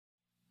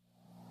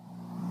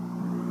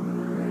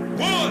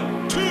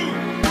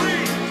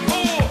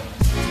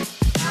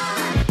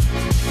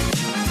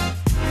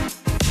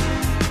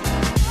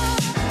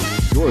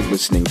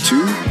listening to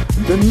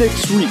The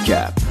Knicks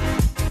Recap,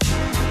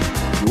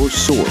 your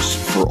source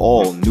for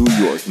all New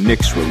York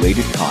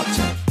Knicks-related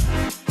content.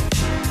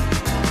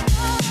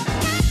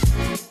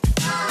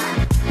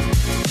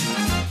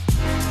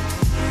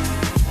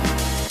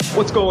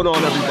 What's going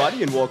on,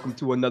 everybody, and welcome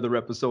to another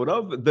episode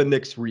of The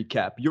Knicks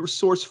Recap, your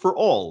source for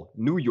all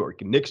New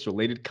York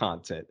Knicks-related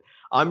content.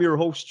 I'm your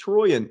host,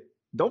 Troy, and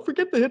don't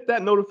forget to hit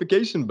that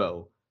notification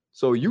bell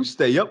so you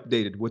stay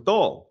updated with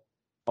all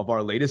of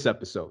our latest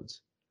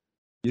episodes.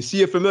 You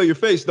see a familiar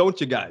face, don't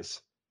you guys?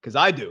 Because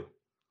I do.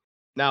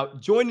 Now,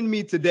 joining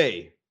me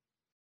today,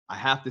 I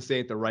have to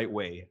say it the right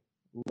way,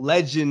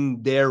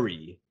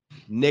 legendary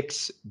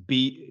Knicks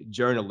beat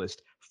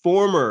journalist,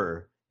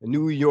 former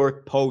New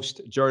York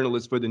Post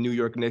journalist for the New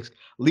York Knicks,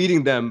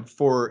 leading them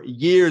for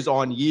years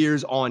on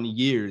years on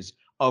years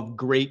of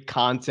great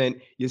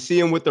content. You see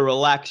him with the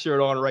relaxed shirt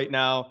on right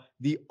now,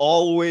 the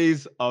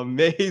always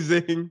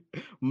amazing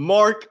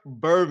Marc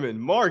Berman.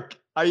 Marc,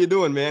 how you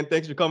doing, man?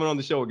 Thanks for coming on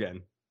the show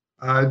again.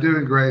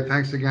 Doing great.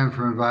 Thanks again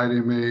for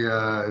inviting me.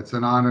 It's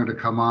an honor to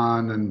come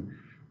on, and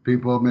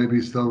people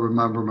maybe still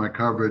remember my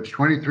coverage.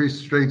 23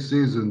 straight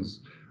seasons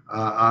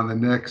on the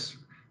Knicks.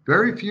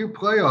 Very few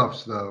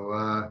playoffs,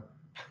 though.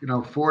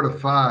 4 to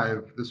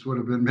 5. This would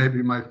have been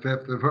maybe my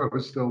fifth if I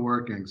was still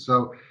working.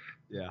 So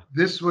yeah,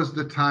 this was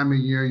the time of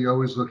year you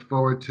always looked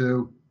forward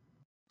to.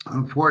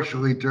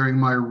 Unfortunately, during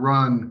my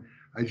run,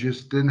 I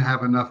just didn't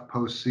have enough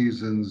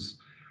postseasons.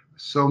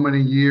 So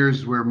many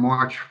years where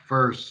March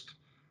 1st,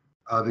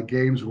 the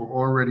games were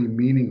already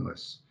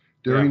meaningless.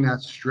 During that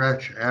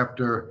stretch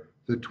after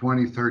the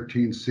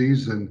 2013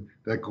 season,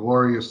 that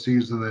glorious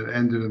season that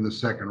ended in the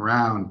second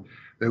round,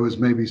 there was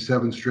maybe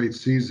 7 straight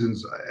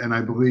seasons, and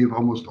I believe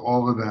almost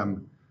all of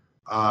them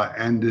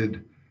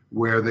ended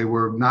where they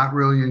were not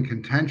really in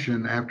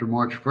contention after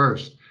March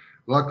 1st.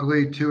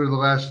 Luckily, 2 of the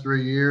last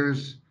 3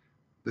 years,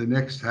 the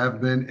Knicks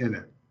have been in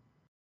it.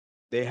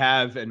 They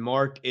have, and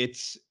Marc,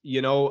 it's,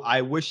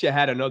 I wish you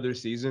had another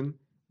season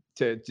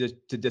to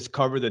just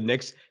cover the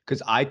Knicks,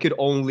 because I could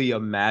only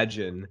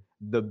imagine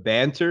the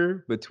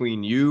banter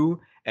between you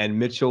and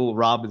Mitchell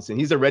Robinson.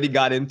 He's already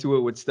got into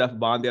it with Steph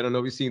Bondy. I don't know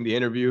if you've seen the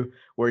interview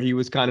where he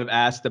was kind of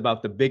asked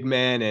about the big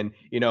man, and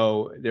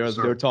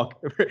they're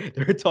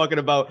talking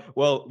about,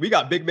 well, we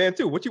got big man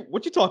too. What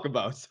you talk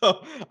about?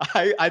 So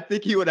I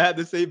think he would have had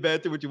the same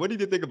banter with you. What did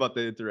you think about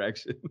the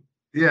interaction?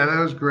 Yeah, that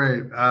was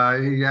great.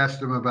 He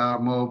asked him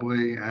about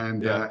Mobley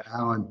and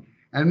Allen.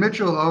 And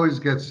Mitchell always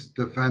gets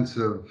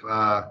defensive.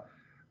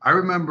 I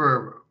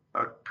remember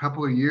a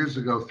couple of years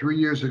ago, 3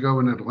 years ago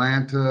in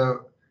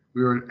Atlanta,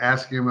 we were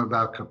asking him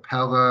about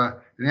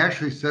Capella, and he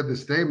actually said the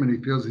statement,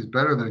 he feels he's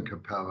better than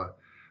Capella.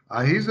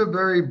 He's a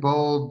very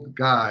bold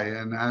guy,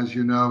 and as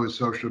you know, his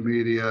social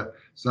media,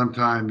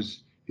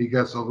 sometimes he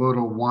gets a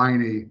little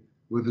whiny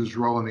with his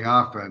role in the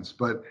offense,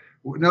 but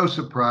no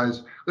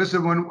surprise.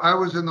 Listen, when I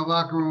was in the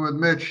locker room with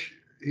Mitch,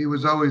 he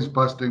was always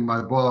busting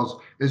my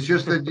balls. It's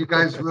just that you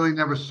guys really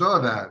never saw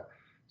that.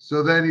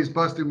 So then he's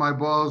busting my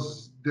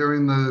balls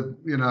during the,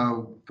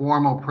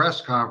 formal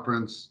press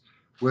conference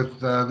with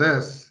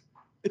this.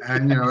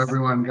 And,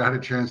 everyone got a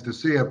chance to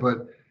see it.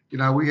 But,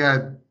 we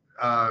had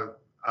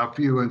a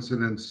few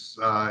incidents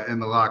in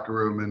the locker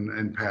room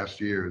in past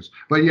years.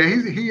 But, yeah,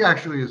 he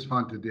actually is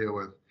fun to deal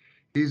with.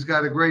 He's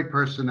got a great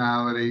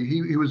personality.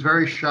 He was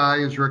very shy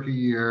his rookie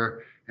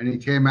year, and he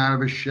came out of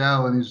his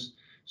shell, and he's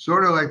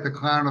sort of like the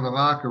clown of the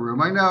locker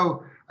room. I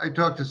know I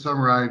talked to some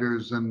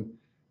writers, and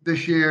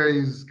this year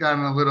he's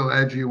gotten a little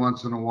edgy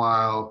once in a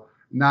while,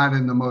 not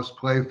in the most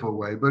playful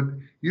way, but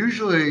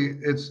usually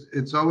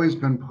it's always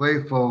been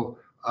playful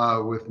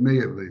with me,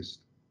 at least.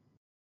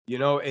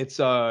 It's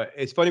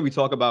funny we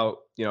talk about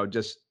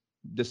just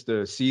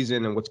the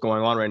season and what's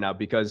going on right now,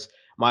 because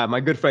my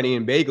good friend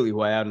Ian Bagley,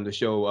 who I had on the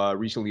show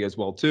recently as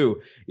well too,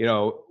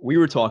 we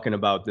were talking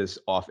about this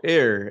off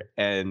air,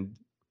 and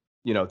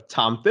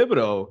Tom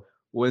Thibodeau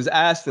was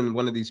asked in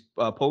one of these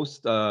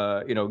post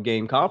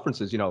game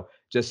conferences,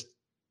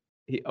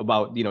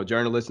 about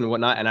journalists and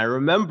whatnot. And I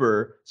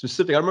remember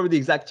specifically, I don't remember the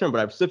exact term, but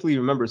I specifically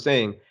remember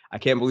saying, I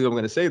can't believe I'm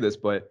going to say this,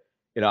 but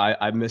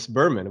I miss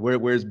Berman.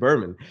 Where's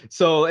Berman?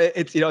 So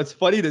it's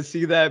funny to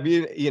see that. Me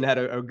and Ian had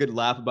a good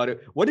laugh about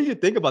it. What do you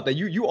think about that?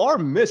 You are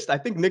missed. I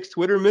think Knicks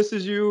Twitter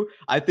misses you.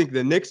 I think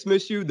the Knicks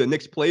miss you. The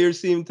Knicks players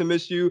seem to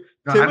miss you.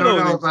 No, I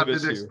don't know about the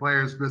Knicks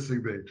players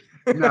missing me.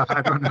 No,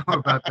 I don't know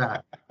about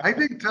that. I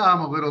think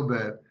Tom a little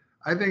bit.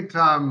 I think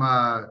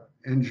Tom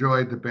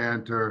enjoyed the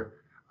banter.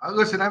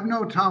 Listen, I've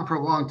known Tom for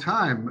a long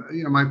time.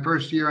 My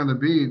first year on the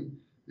beat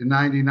in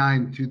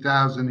 99,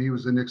 2000, he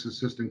was the Knicks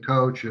assistant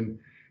coach. And,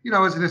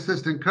 as an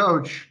assistant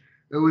coach,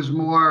 it was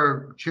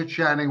more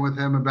chit-chatting with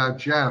him about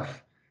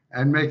Jeff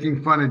and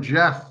making fun of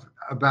Jeff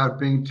about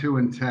being too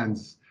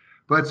intense.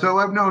 But so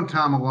I've known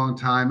Tom a long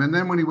time. And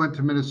then when he went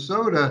to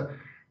Minnesota,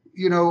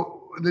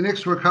 the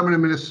Knicks were coming to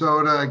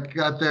Minnesota. I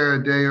got there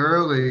a day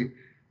early.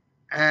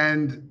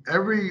 And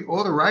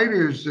all the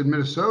writers in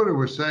Minnesota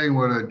were saying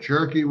what a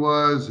jerk he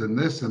was and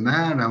this and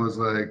that. And I was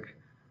like,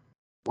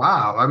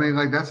 wow. I mean,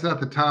 that's not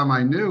the Tom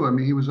I knew. I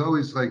mean, he was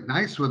always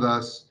nice with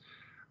us.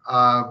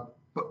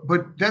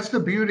 But that's the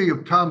beauty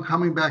of Tom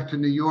coming back to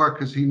New York,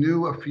 because he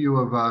knew a few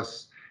of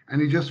us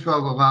and he just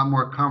felt a lot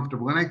more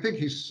comfortable. And I think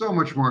he's so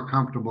much more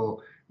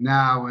comfortable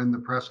now in the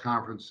press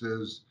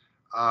conferences,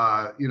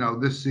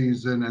 this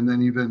season and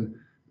then even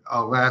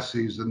last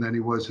season than he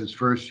was his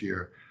first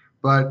year.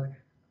 But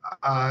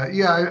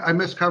I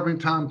miss covering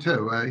Tom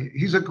too.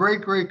 He's a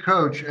great, great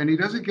coach, and he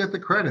doesn't get the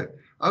credit.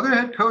 Other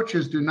head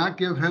coaches do not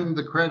give him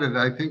the credit.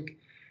 I think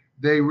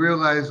they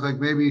realize like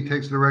maybe he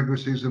takes the regular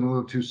season a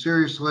little too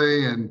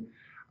seriously.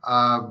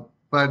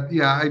 But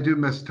yeah, I do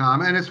miss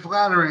Tom, and it's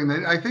flattering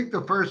that I think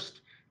the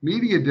first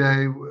media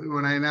day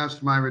when I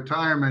announced my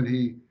retirement,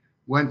 he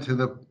went to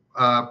the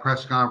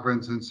press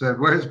conference and said,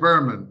 "Where's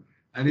Berman?"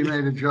 And he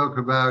made a joke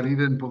about he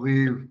didn't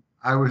believe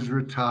I was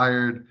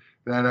retired,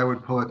 that I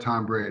would pull a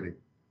Tom Brady.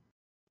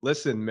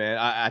 Listen, man,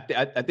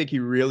 I think he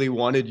really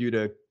wanted you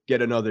to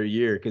get another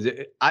year, because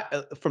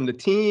from the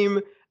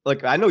team,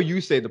 like, I know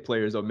you say the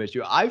players don't miss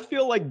you. I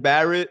feel like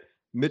Barrett,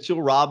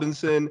 Mitchell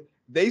Robinson,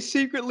 they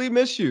secretly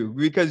miss you,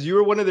 because you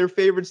were one of their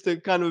favorites to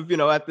kind of,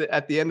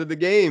 at the end of the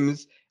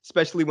games,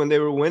 especially when they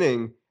were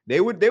winning. They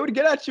would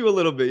get at you a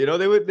little bit,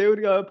 They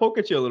would poke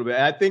at you a little bit.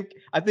 I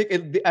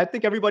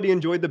think everybody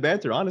enjoyed the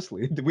banter.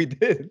 Honestly, we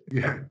did.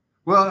 Yeah.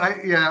 Well,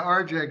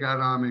 RJ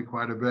got on me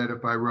quite a bit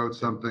if I wrote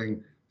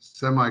something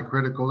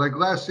semi-critical. Like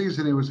last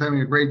season, he was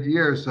having a great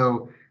year,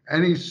 so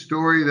any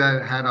story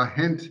that had a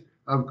hint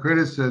of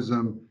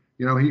criticism,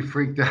 he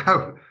freaked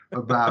out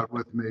about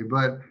with me.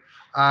 But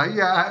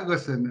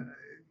listen,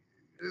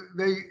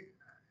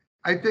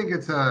 I think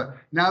it's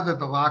now that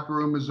the locker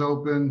room is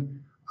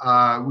open,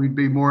 we'd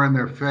be more in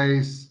their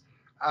face.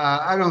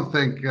 I don't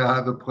think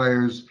the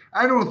players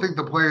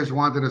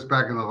wanted us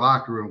back in the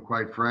locker room,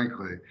 quite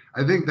frankly.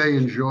 I think they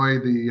enjoy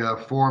the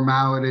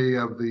formality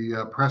of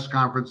the press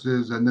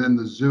conferences and then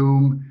the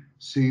Zoom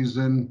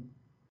season.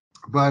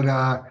 But,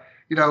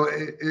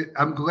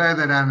 I'm glad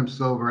that Adam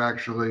Silver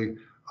actually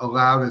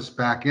allowed us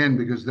back in,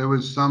 because there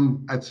was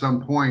at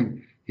some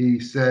point, he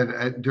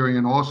said during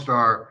an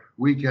All-Star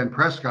weekend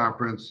press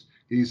conference,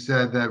 he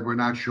said that we're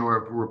not sure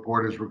if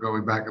reporters were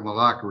going back in the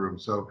locker room.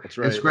 So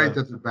It's great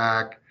that they're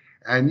back.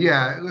 And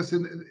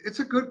listen, it's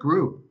a good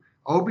group.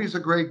 Obi's a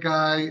great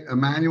guy.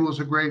 Emmanuel's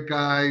a great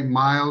guy.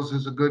 Miles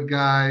is a good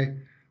guy.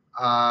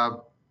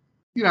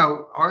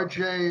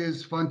 RJ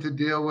is fun to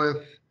deal with.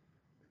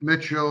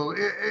 Mitchell,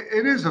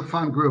 it is a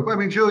fun group. I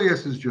mean,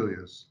 Julius is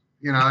Julius.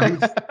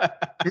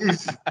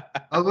 He's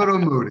a little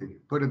moody,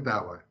 put it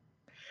that way.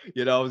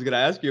 I was going to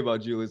ask you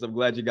about Julius. I'm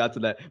glad you got to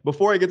that.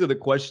 Before I get to the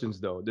questions,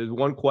 though, there's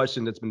one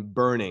question that's been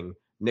burning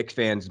Knicks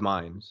fans'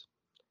 minds.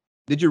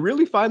 Did you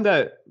really find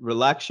that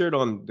relaxed shirt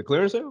on the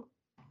clearance sale?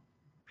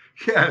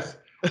 Yes.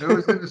 It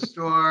was in the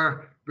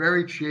store,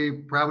 very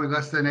cheap, probably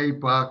less than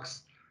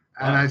 $8.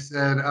 And I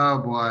said, oh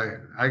boy,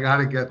 I got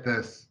to get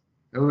this.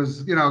 It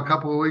was, a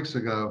couple of weeks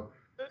ago.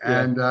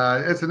 And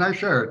it's a nice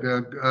shirt,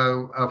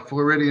 a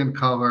Floridian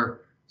color.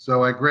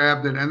 So I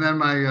grabbed it. And then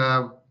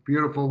my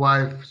beautiful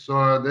wife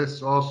saw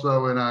this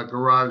also in a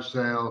garage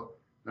sale.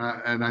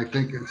 And I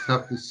think it's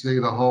tough to see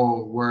the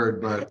whole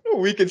word, but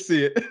we can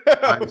see it.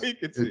 We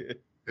can see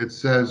it. It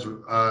says,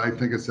 I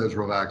think it says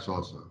relax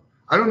also.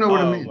 I don't know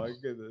what it means. Oh, my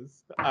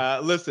goodness.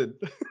 Listen,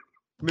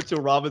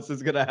 Mitchell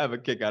Robinson's going to have a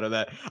kick out of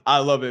that. I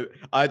love it.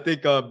 I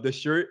think the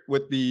shirt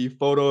with the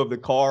photo of the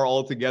car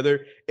all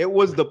together, it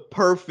was the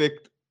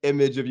perfect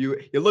image of you.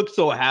 You looked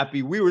so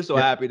happy. We were so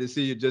happy to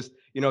see you just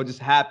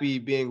happy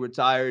being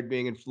retired,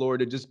 being in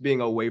Florida, just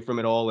being away from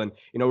it all. And,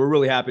 we're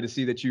really happy to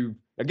see that you,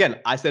 again,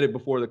 I said it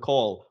before the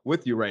call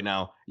with you right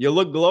now. You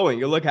look glowing.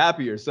 You look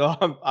happier. So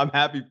I'm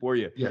happy for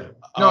you. Yeah.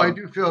 No, I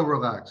do feel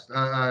relaxed.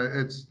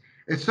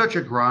 It's such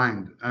a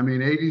grind. I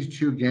mean,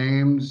 82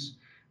 games,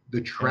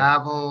 the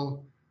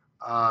travel,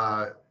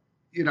 the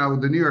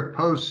New York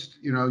Post,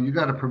 you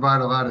got to provide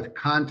a lot of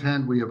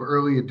content. We have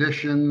early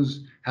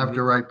editions, have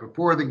to write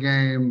before the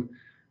game,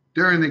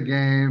 during the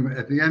game,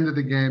 at the end of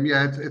the game.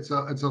 Yeah, it's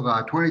a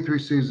lot. 23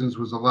 seasons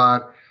was a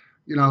lot.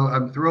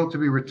 I'm thrilled to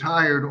be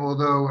retired,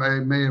 although I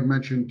may have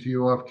mentioned to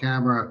you off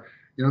camera,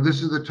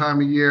 this is the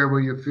time of year where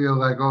you feel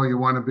like, oh, you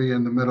want to be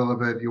in the middle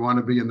of it. You want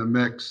to be in the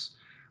mix,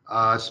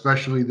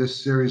 especially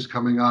this series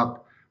coming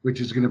up, which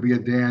is going to be a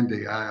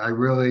dandy. I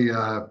really,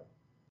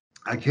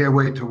 I can't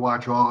wait to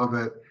watch all of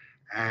it.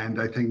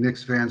 And I think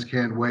Knicks fans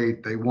can't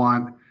wait. They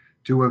want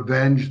to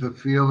avenge the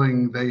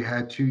feeling they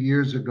had 2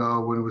 years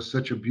ago when it was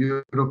such a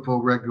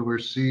beautiful regular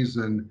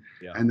season.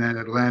 Yeah. And then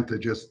Atlanta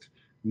just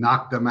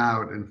knocked them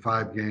out in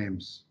 5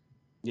 games.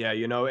 Yeah,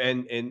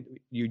 and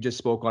you just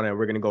spoke on it.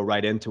 We're going to go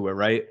right into it,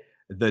 right?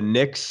 The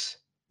Knicks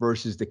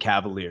versus the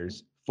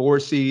Cavaliers.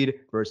 4 seed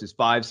versus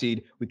 5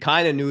 seed. We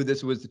kind of knew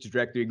this was the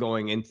trajectory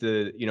going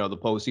into, the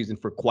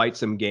postseason for quite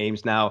some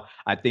games now.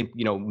 I think,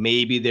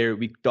 maybe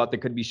we thought there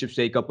could be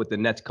shake up with the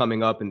Nets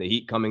coming up and the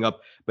Heat coming up,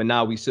 but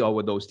now we saw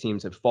what those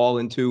teams have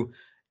fallen to.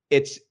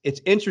 It's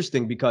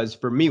interesting because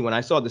for me, when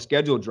I saw the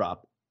schedule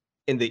drop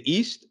in the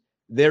East,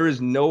 there is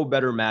no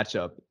better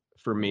matchup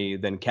for me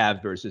than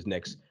Cavs versus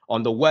Knicks.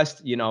 On the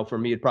West, for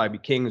me, it'd probably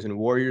be Kings and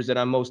Warriors that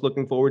I'm most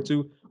looking forward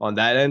to on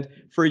that end.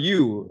 For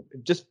you,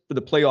 just for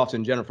the playoffs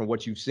in general, from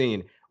what you've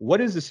seen, what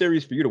is the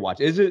series for you to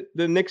watch? Is it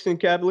the Knicks and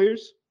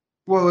Cavaliers?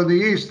 Well, in the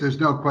East, there's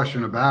no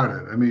question about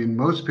it. I mean,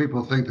 most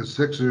people think the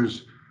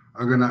Sixers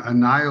are going to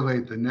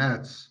annihilate the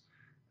Nets.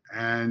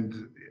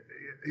 And,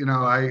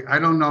 I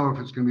don't know if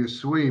it's going to be a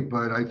sweep,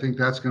 but I think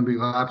that's going to be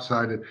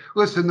lopsided.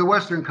 Listen, the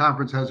Western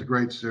Conference has a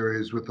great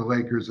series with the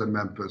Lakers and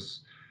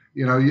Memphis.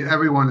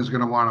 Everyone is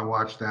going to want to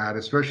watch that,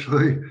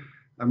 especially,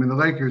 I mean, the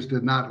Lakers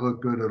did not look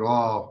good at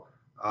all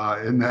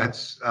in that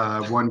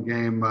one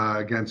game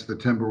against the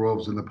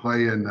Timberwolves in the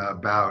play-in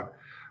bout.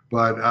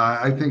 But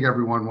I think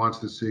everyone wants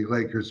to see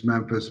Lakers,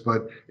 Memphis.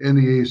 But in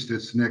the East,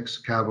 it's Knicks,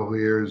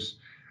 Cavaliers.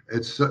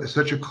 It's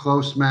such a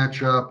close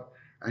matchup,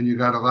 and you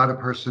got a lot of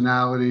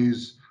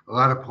personalities, a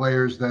lot of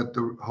players that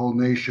the whole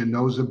nation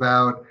knows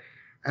about.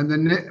 And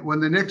when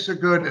the Knicks are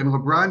good, and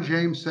LeBron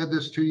James said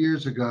this 2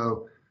 years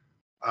ago,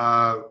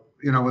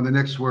 when the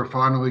Knicks were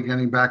finally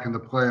getting back in the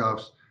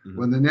playoffs,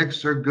 when the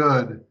Knicks are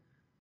good,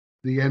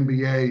 the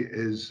NBA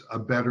is a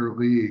better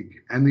league.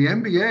 And the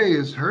NBA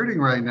is hurting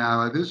right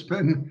now. There's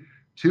been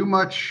too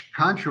much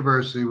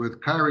controversy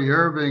with Kyrie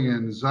Irving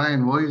and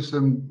Zion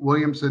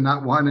Williamson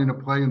not wanting to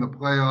play in the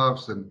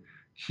playoffs, and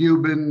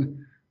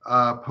Cuban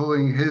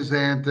pulling his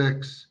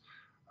antics.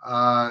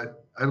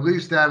 At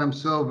least Adam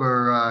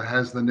Silver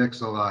has the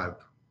Knicks alive.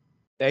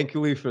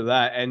 Thankfully for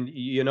that. And,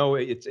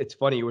 it's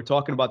funny. You were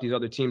talking about these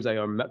other teams that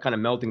are kind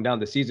of melting down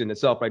the season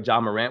itself, right?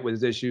 John Morant with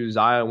his issues,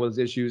 Zion with his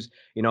issues,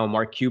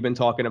 Mark Cuban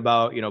talking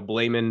about,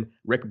 blaming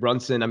Rick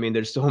Brunson. I mean,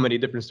 there's so many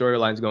different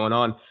storylines going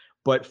on.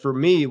 But for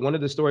me, one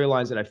of the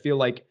storylines that I feel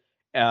like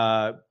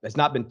has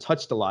not been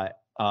touched a lot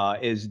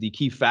is the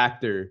key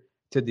factor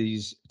to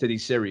these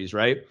series,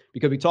 right?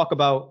 Because we talk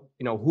about,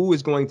 who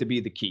is going to be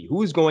the key,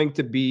 who is going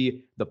to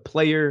be the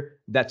player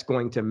that's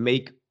going to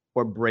make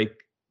or break,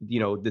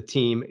 the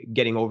team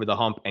getting over the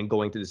hump and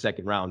going to the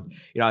second round.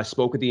 I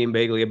spoke with Ian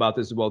Bagley about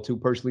this as well, too.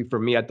 Personally, for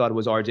me, I thought it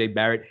was RJ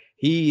Barrett.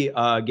 He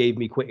gave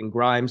me Quentin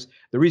Grimes.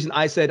 The reason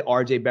I said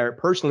RJ Barrett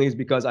personally is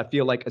because I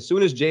feel like as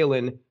soon as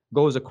Jalen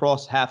goes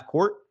across half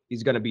court,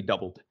 he's going to be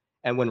doubled.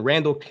 And when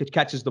Randall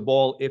catches the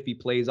ball, if he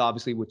plays,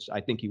 obviously, which I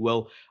think he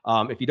will,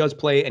 if he does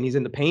play and he's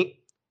in the paint,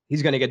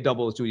 he's going to get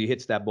doubled as soon as he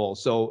hits that ball.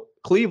 So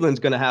Cleveland's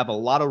going to have a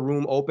lot of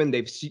room open.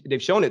 They've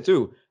shown it,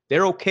 too.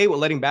 They're okay with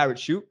letting Barrett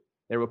shoot.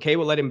 They're okay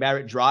with letting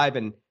Barrett drive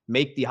and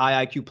make the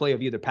high IQ play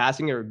of either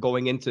passing or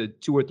going into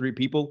 2 or 3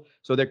 people.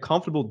 So they're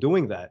comfortable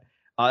doing that.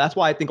 That's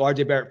why I think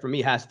RJ Barrett, for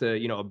me, has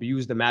to,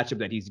 abuse the matchup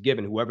that he's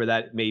given, whoever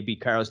that may be,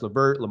 Karis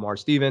LeVert, Lamar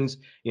Stevens,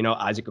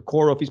 Isaac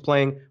Okoro if he's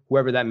playing,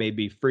 whoever that may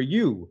be. For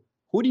you,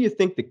 who do you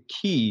think the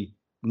key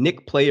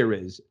Knick player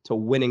is to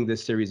winning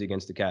this series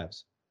against the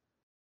Cavs?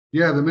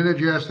 Yeah, the minute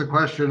you asked the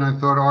question, I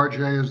thought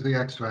RJ is the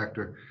X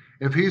factor.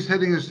 If he's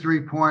hitting his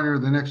three-pointer,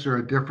 the Knicks are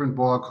a different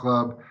ball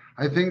club.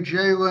 I think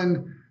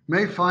Jalen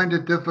may find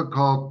it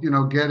difficult,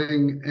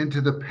 getting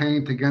into the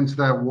paint against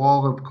that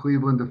wall of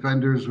Cleveland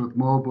defenders with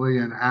Mobley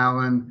and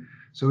Allen.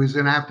 So he's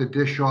going to have to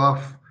dish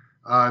off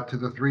to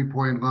the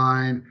three-point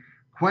line.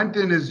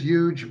 Quentin is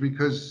huge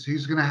because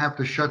he's going to have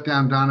to shut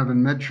down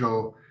Donovan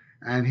Mitchell,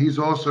 and he's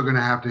also going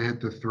to have to hit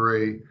the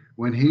three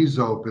when he's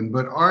open.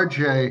 But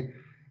RJ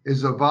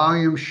is a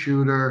volume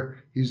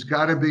shooter. He's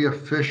got to be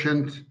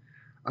efficient.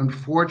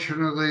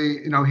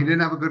 Unfortunately, he didn't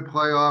have a good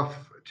playoff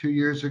 2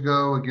 years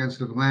ago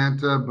against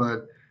Atlanta,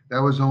 but that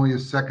was only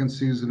his second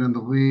season in the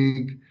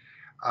league.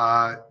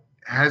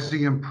 Has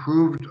he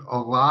improved a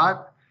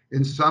lot?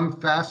 In some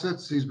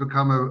facets, he's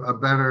become a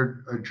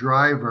better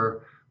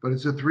driver, but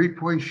as a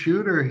three-point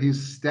shooter,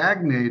 he's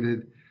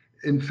stagnated.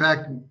 In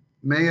fact,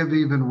 may have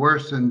even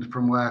worsened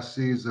from last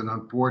season,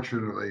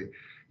 unfortunately.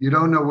 You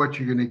don't know what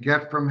you're going to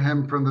get from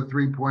him from the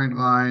three-point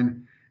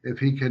line. If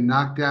he can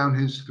knock down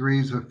his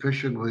threes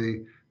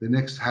efficiently, the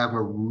Knicks have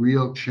a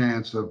real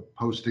chance of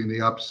posting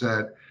the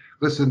upset.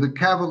 Listen, the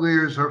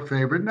Cavaliers are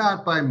favored,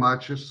 not by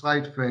much, a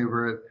slight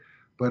favorite,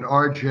 but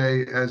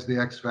RJ as the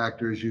X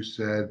factor, as you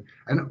said.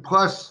 And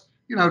plus,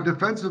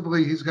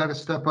 defensively, he's got to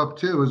step up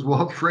too. As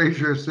Walt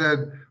Frazier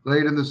said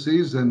late in the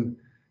season,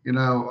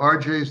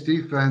 RJ's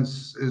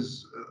defense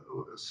is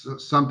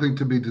something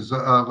to be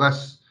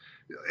less.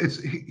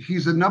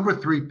 He's a number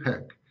 3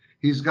 pick.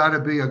 He's got to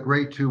be a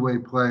great two-way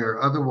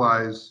player.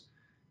 Otherwise,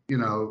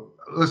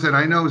 listen,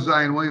 I know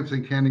Zion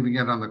Williamson can't even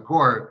get on the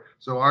court,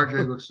 so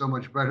RJ looks so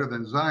much better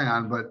than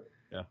Zion. But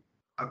yeah.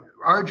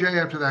 RJ,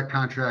 after that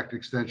contract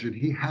extension,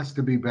 he has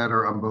to be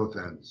better on both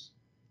ends.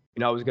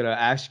 I was going to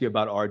ask you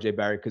about RJ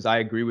Barrett because I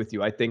agree with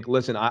you. I think,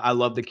 listen, I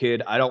love the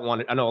kid. I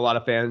know a lot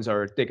of fans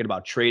are thinking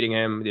about trading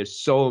him. There's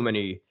so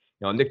many,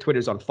 Knick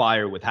Twitter's on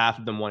fire with half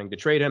of them wanting to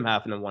trade him,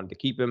 half of them wanting to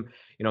keep him.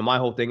 My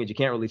whole thing is you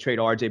can't really trade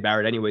RJ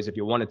Barrett anyways if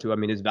you wanted to. I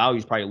mean, his value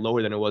is probably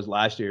lower than it was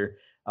last year.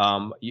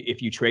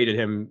 If you traded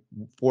him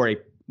for a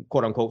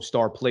quote unquote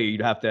star player,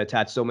 you'd have to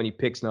attach so many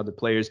picks and other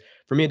players.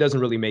 For me, it doesn't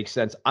really make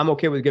sense. I'm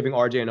okay with giving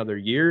RJ another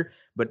year,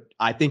 but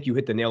I think you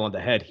hit the nail on the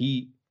head.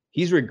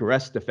 He's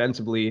regressed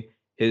defensively.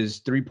 His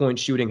three-point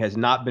shooting has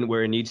not been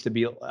where it needs to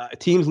be.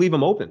 Teams leave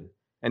him open.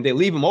 and they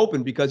leave him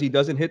open because he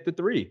doesn't hit the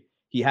three.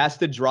 He has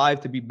to drive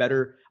to be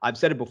better. I've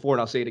said it before,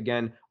 and I'll say it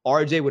again.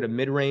 RJ with a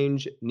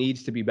mid-range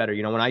needs to be better.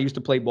 You know, when I used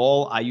to play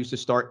ball, I used to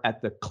start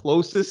at the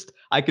closest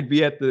I could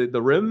be at the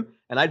rim,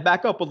 and I'd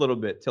back up a little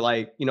bit till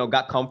I,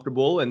 got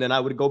comfortable, and then I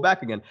would go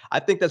back again.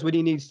 I think that's what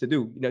he needs to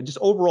do. Just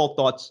overall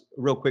thoughts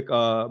real quick,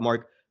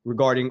 Mark,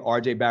 regarding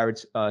RJ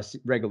Barrett's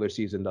regular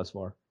season thus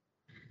far.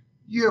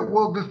 Yeah,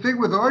 well, the thing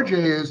with RJ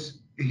is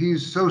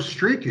he's so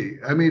streaky.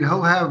 I mean,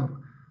 he'll have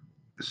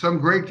some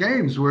great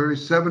games where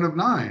he's 7 of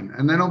 9,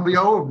 and then he'll be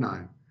 0 of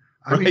 9.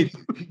 I mean,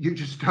 you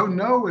just don't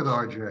know with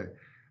RJ.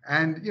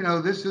 And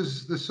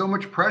there's so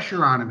much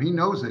pressure on him. He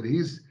knows it.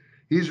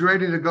 He's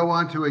ready to go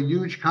on to a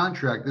huge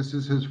contract. This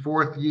is his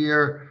 4th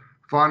year,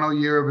 final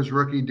year of his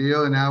rookie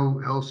deal, and now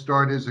he'll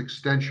start his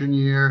extension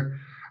year.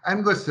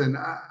 And listen,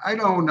 I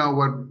don't know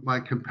what my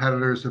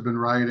competitors have been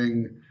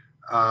writing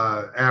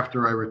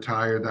after I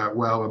retired that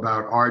well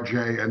about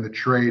RJ and the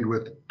trade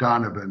with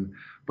Donovan.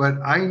 But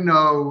I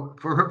know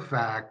for a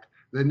fact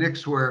the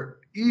Knicks were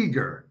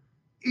eager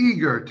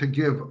to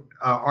give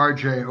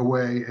RJ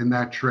away in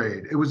that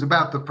trade. It was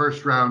about the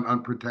first round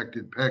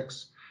unprotected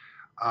picks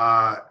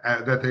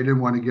that they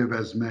didn't want to give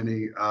as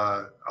many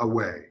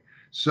away.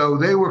 So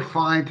they were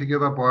fine to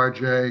give up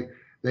RJ.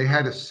 They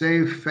had to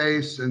save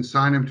face and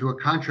sign him to a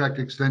contract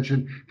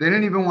extension. They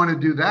didn't even want to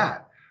do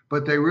that.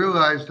 But they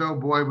realized, oh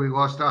boy, we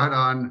lost out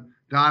on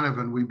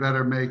Donovan. We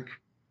better make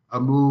a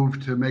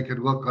move to make it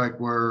look like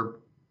we're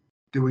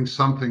doing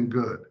something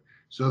good.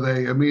 So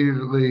they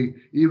immediately,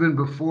 even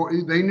before,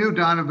 they knew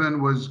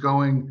Donovan was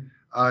going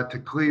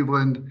to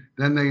Cleveland.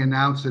 Then they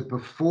announced it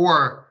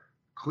before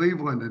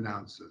Cleveland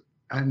announces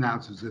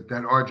it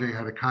that RJ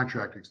had a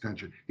contract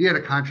extension. He had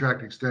a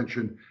contract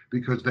extension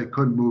because they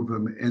couldn't move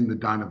him in the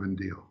Donovan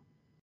deal.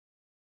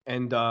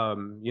 And,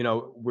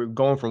 we're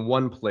going from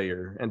one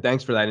player, and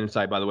thanks for that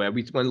insight, by the way.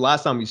 When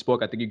last time we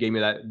spoke, I think you gave me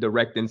that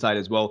direct insight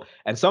as well.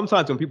 And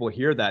sometimes when people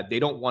hear that, they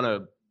don't want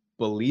to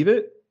believe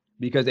it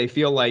because they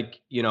feel like,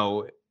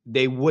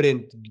 they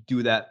wouldn't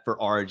do that for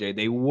RJ.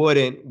 They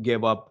wouldn't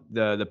give up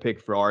the pick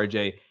for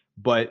RJ.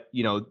 But,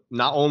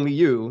 not only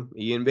you,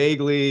 Ian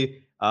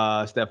Bagley,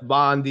 Steph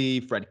Bondi,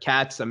 Fred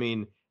Katz. I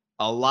mean,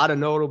 a lot of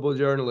notable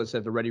journalists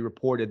have already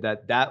reported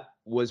that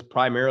was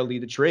primarily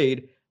the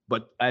trade.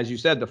 But as you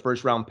said, the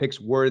first round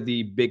picks were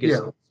the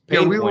biggest.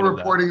 Yeah, we were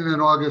reporting it in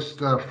August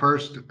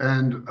 1st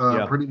and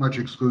pretty much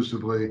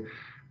exclusively.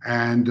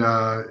 And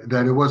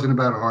that it wasn't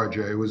about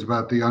RJ. It was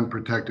about the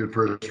unprotected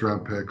first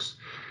round picks.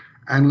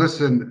 And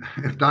listen,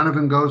 if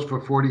Donovan goes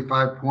for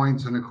 45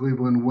 points and a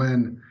Cleveland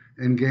win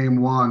in game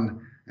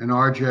 1 and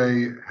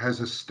RJ has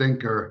a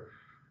stinker,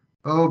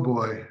 oh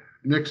boy,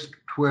 Knicks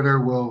Twitter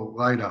will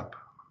light up,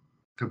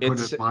 to put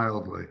it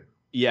mildly.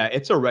 Yeah,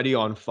 it's already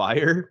on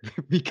fire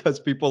because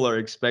people are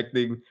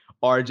expecting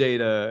RJ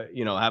to,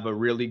 have a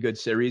really good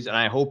series. And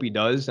I hope he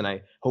does. And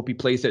I hope he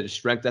plays to his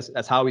strength.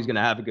 That's how he's going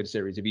to have a good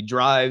series. If he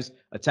drives,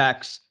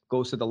 attacks,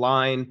 goes to the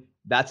line,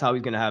 that's how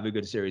he's going to have a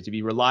good series. If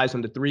he relies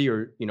on the three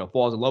or,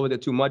 falls in love with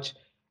it too much,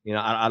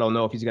 I don't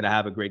know if he's going to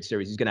have a great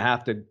series. He's going to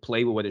have to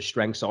play with what his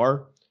strengths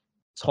are.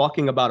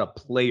 Talking about a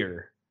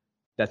player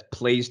that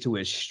plays to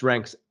his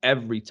strengths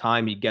every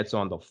time he gets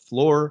on the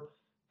floor,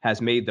 has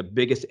made the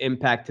biggest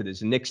impact to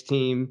this Knicks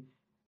team,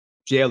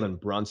 Jalen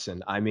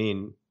Brunson. I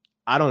mean,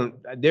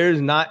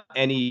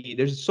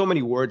 there's so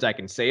many words I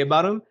can say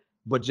about him,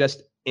 but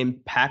just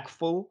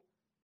impactful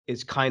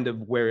is kind of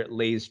where it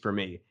lays for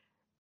me.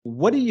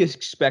 What do you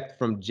expect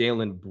from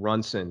Jalen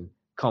Brunson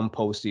come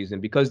postseason?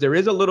 Because there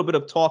is a little bit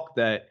of talk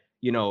that,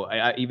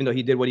 even though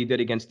he did what he did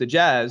against the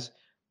Jazz,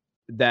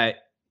 that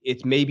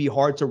it's maybe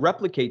hard to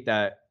replicate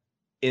that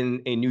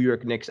in a New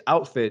York Knicks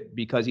outfit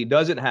because he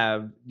doesn't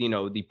have,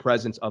 the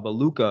presence of a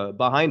Luka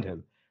behind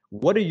him.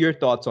 What are your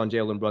thoughts on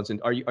Jalen Brunson?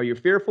 Are you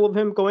fearful of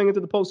him going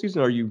into the postseason?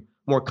 Or are you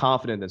more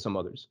confident than some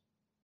others?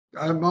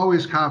 I'm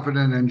always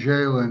confident in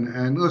Jalen.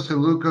 And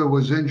listen, Luka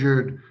was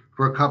injured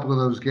for a couple of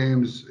those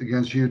games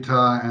against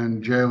Utah,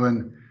 and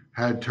Jalen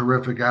had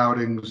terrific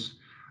outings.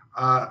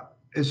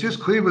 It's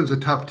just Cleveland's a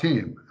tough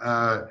team.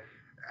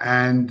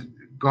 And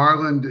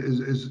Garland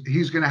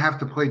he's going to have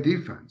to play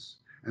defense.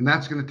 And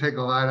that's going to take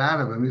a lot out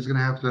of him. He's going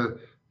to have to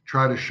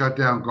try to shut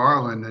down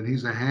Garland, and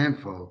he's a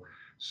handful.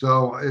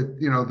 So,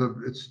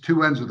 it's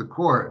two ends of the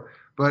court.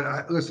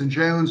 But listen,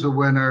 Jalen's a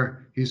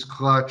winner. He's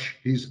clutch.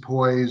 He's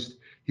poised.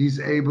 He's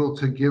able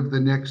to give the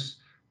Knicks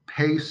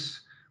pace,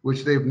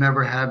 which they've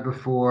never had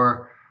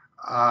before.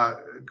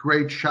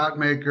 Great shot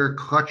maker,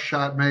 clutch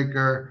shot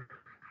maker.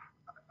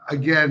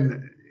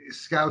 Again,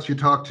 scouts you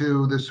talked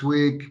to this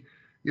week,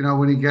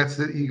 when he gets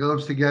it, he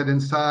loves to get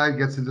inside,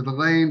 gets into the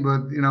lane,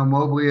 but,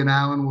 Mobley and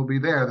Allen will be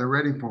there. They're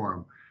ready for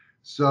him.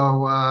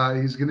 So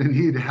he's going to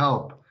need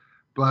help.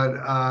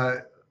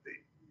 But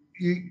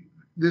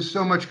there's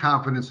so much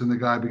confidence in the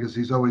guy because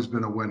he's always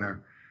been a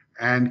winner.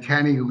 And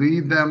can he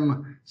lead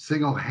them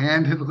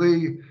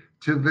single-handedly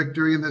to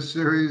victory in this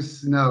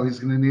series? No, he's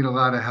going to need a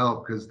lot of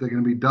help because they're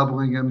going to be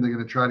doubling him. They're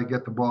going to try to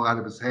get the ball out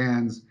of his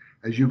hands,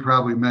 as you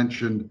probably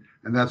mentioned,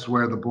 and that's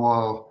where the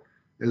ball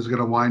is going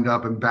to wind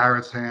up in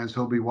Barrett's hands.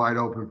 He'll be wide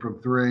open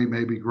from three.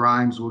 Maybe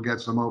Grimes will get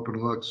some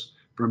open looks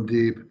from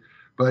deep.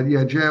 But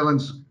yeah,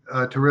 Jalen's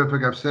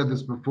terrific. I've said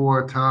this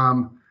before.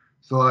 Tom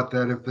thought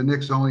that if the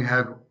Knicks only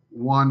had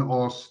one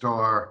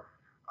All-Star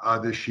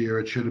this year,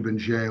 it should have been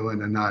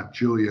Jalen and not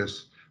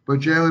Julius. But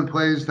Jalen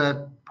plays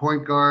that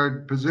point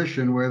guard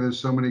position where there's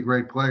so many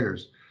great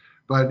players.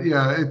 But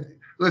yeah,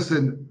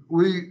 listen,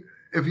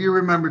 if you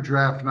remember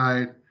draft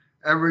night,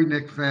 every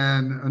Knick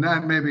fan,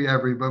 not maybe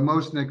every, but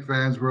most Knick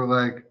fans were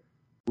like,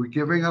 we're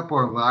giving up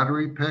our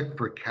lottery pick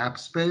for cap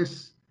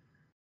space?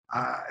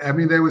 I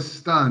mean, they were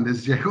stunned.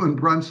 Is Jalen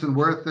Brunson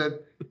worth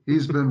it?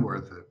 He's been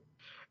worth it.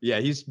 Yeah,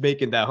 he's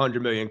making that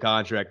 $100 million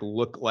contract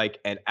look like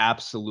an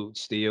absolute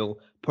steal.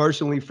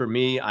 Personally, for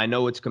me, I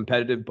know it's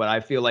competitive, but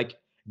I feel like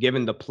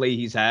given the play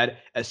he's had,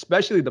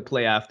 especially the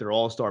play after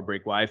All-Star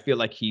break, where I feel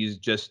like he's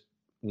just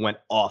went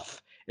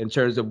off in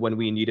terms of when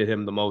we needed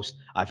him the most.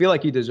 I feel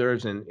like he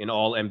deserves an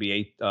all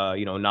NBA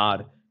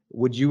nod.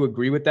 Would you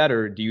agree with that,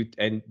 or do you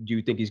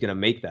think he's going to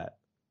make that?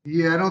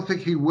 Yeah, I don't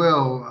think he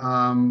will.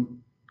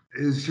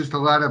 It's just a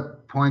lot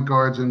of point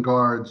guards and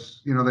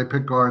guards. They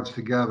pick guards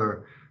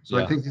together. So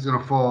yeah. I think he's going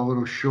to fall a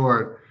little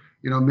short.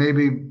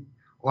 Maybe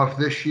off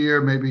this year,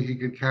 maybe he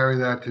could carry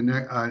that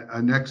to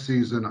a next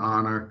season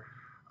honor.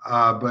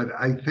 But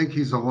I think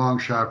he's a long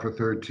shot for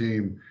third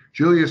team.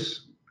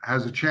 Julius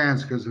has a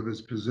chance because of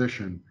his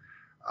position.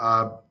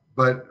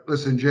 But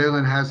listen,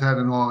 Jalen has had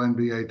an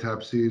all-NBA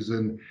type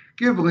season.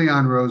 Give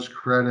Leon Rose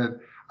credit.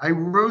 I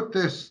wrote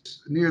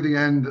this near the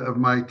end of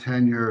my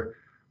tenure,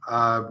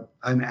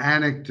 an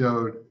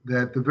anecdote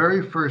that the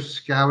very first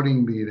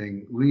scouting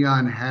meeting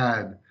Leon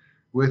had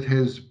with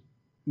his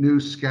new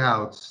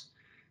scouts,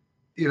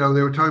 they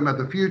were talking about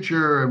the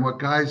future and what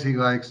guys he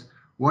likes.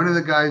 One of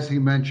the guys he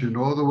mentioned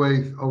all the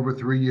way over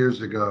 3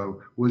 years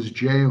ago was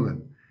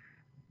Jalen.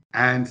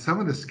 And some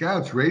of the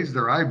scouts raised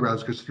their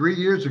eyebrows because 3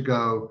 years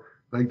ago,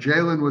 like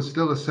Jalen was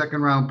still a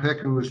second-round pick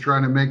who was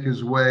trying to make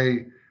his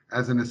way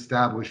as an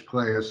established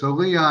player. So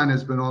Leon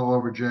has been all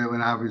over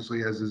Jalen,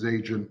 obviously, as his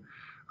agent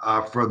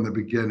from the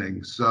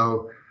beginning.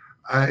 So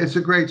it's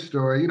a great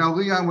story.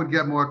 Leon would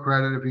get more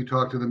credit if he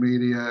talked to the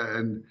media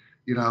and,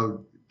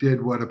 did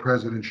what a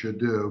president should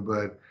do.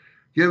 But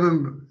give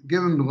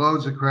him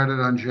loads of credit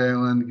on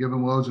Jalen. Give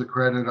him loads of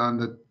credit on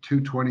the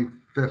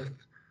 225th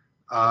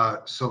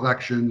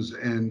selections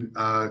in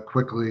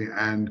Quickly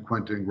and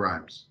Quentin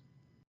Grimes.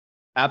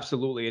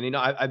 Absolutely. And,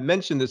 I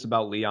mentioned this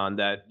about Leon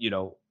that,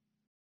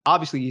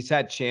 obviously he's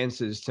had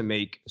chances to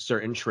make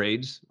certain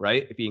trades,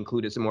 right? If he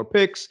included some more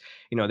picks,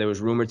 there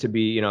was rumored to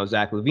be,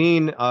 Zach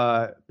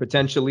LaVine,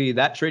 potentially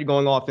that trade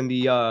going off in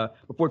the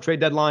before trade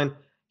deadline.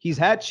 He's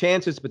had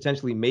chances to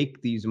potentially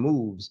make these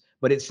moves,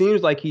 but it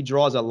seems like he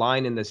draws a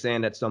line in the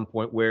sand at some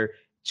point where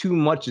too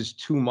much is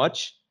too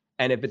much.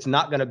 And if it's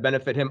not going to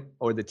benefit him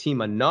or the team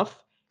enough,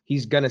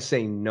 he's going to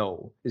say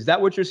no. Is that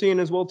what you're seeing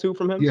as well, too,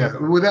 from him? Yeah,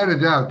 without a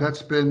doubt.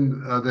 That's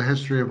been the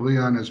history of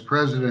Leon as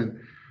president,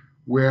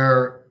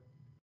 where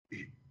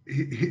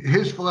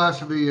his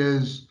philosophy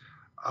is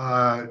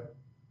a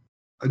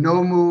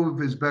no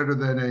move is better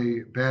than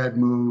a bad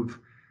move.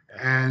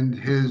 And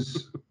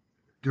his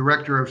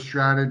director of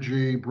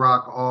strategy,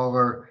 Brock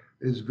Aller,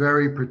 is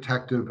very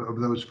protective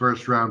of those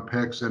first round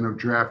picks and of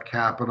draft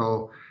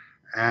capital.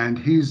 And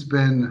he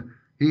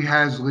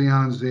has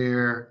Leon's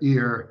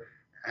ear.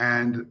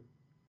 And,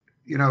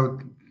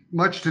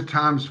 much to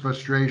Tom's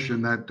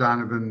frustration, that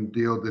Donovan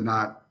deal did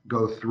not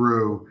go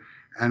through.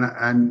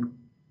 And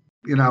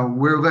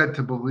we're led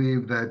to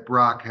believe that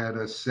Brock had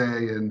a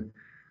say in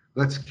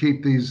let's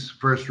keep these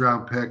first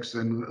round picks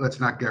and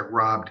let's not get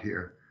robbed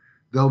here.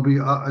 There'll be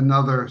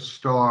another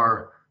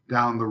star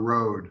down the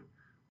road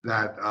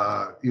that,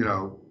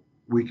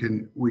 we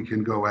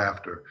can go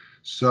after.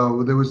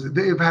 So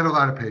they've had a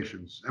lot of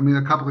patience. I mean,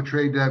 a couple of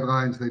trade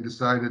deadlines, they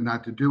decided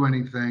not to do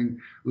anything.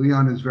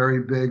 Leon is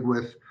very big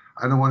with,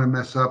 I don't want to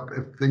mess up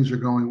if things are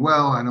going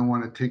well. I don't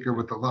want to tinker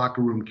with the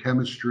locker room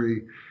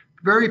chemistry.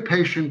 Very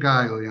patient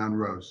guy, Leon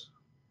Rose.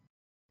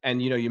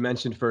 And, you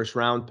mentioned first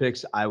round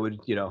picks. I would,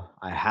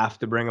 I have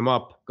to bring him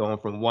up, going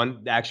from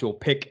one actual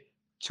pick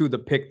to the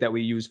pick that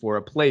we use for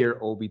a player,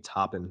 Obi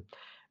Toppin.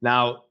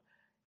 Now,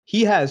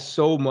 he has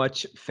so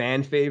much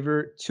fan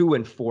favor to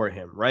and for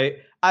him, right?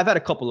 I've had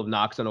a couple of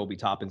knocks on Obi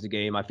Toppin's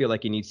game. I feel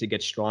like he needs to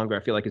get stronger. I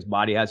feel like his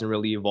body hasn't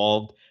really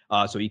evolved,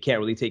 so he can't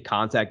really take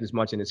contact as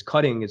much. And his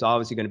cutting is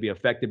obviously going to be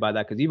affected by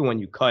that because even when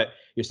you cut,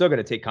 you're still going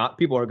to take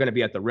people are going to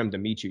be at the rim to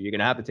meet you. You're going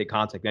to have to take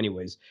contact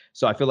anyways.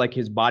 So I feel like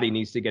his body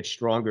needs to get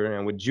stronger.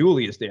 And with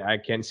Julius there, I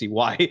can't see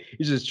why.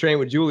 He's just trained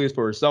with Julius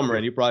for a summer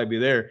and he'll probably be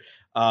there.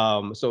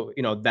 So,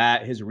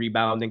 that his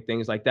rebounding,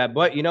 things like that.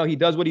 But, he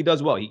does what he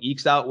does well. He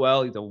ekes out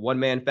well. He's a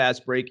one-man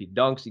fast break. He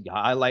dunks. He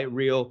highlight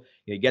reel.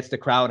 He gets the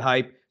crowd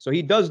hype. So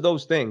he does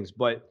those things.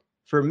 But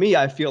for me,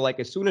 I feel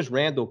like as soon as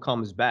Randall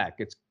comes back,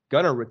 it's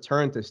going to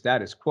return to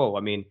status quo.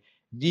 I mean,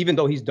 even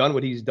though he's done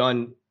what he's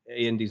done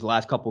in these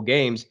last couple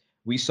games,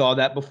 we saw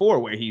that before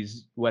where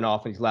he's went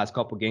off in these last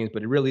couple games,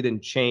 but it really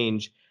didn't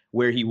change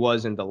where he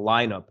was in the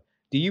lineup.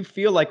 Do you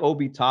feel like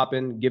Obi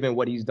Toppin, given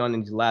what he's done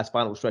in these last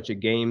final stretch of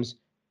games,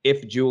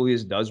 if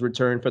Julius does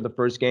return for the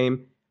first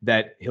game,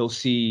 that he'll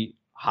see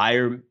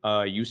higher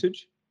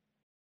usage?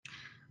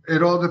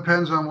 It all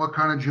depends on what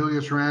kind of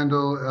Julius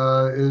Randle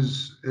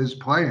is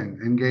playing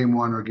in game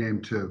one or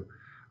game two.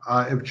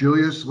 If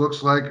Julius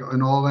looks like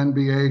an all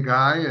NBA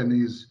guy and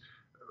he's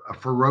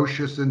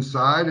ferocious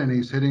inside and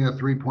he's hitting a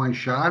 3-point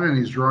shot and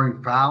he's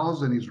drawing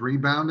fouls and he's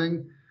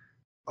rebounding,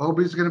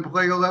 Obi's going to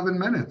play 11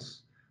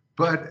 minutes.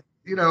 But,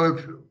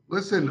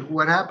 listen,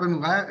 what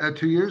happened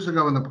 2 years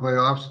ago in the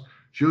playoffs,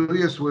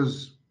 Julius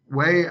was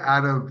way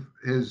out of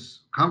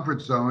his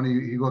comfort zone.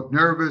 He looked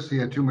nervous. He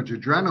had too much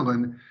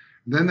adrenaline.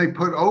 Then they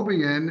put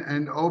Obi in,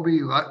 and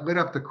Obi lit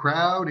up the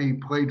crowd. He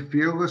played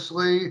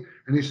fearlessly,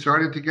 and he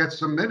started to get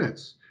some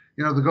minutes.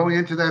 Going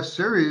into that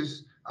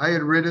series, I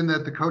had written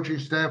that the coaching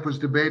staff was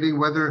debating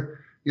whether,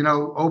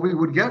 Obi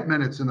would get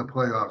minutes in the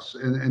playoffs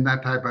in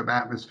that type of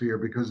atmosphere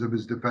because of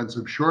his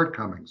defensive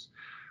shortcomings.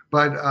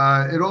 But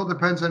it all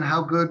depends on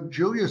how good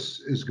Julius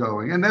is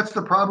going. And that's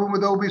the problem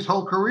with Obi's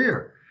whole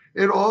career.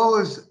 It all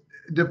is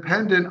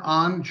dependent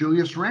on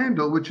Julius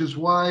Randle, which is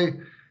why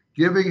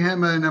giving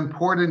him an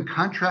important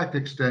contract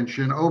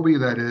extension, Obi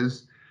that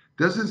is,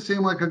 doesn't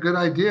seem like a good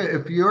idea.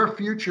 If your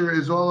future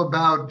is all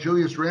about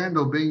Julius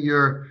Randle being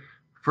your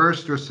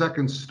first or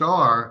second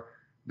star,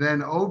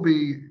 then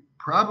Obi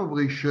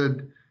probably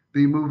should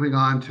be moving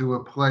on to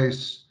a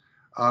place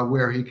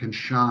where he can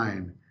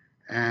shine.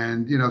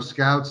 And,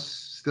 scouts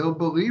still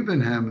believe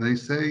in him. They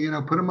say,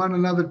 put him on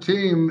another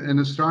team in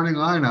a starting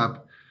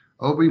lineup.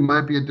 Obi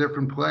might be a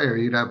different player.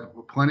 He'd have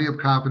plenty of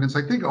confidence.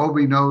 I think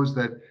Obi knows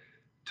that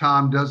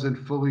Tom doesn't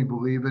fully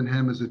believe in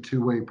him as a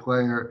two-way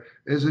player,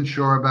 isn't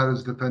sure about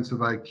his defensive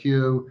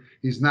IQ.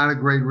 He's not a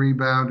great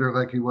rebounder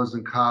like he was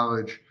in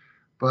college.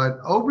 But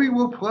Obi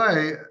will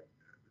play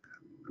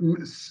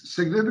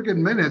significant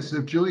minutes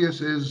if Julius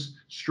is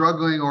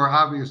struggling, or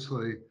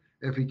obviously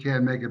if he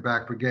can't make it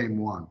back for game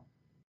one.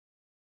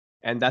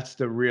 And that's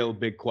the real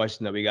big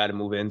question that we got to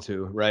move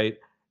into, right?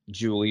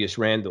 Julius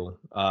Randle,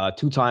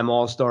 two-time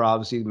All-Star,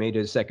 obviously made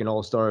his second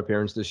All-Star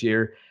appearance this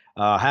year.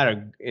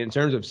 In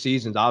terms of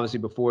seasons, obviously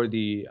before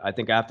I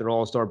think after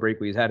All-Star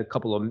break, he's had a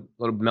couple of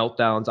little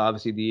meltdowns,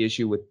 obviously the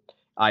issue with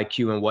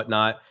IQ and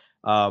whatnot.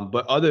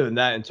 But other than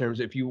that, in terms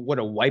of if you want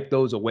to wipe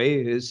those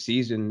away, his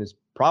season has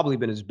probably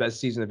been his best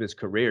season of his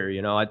career.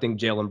 I think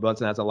Jalen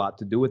Brunson has a lot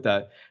to do with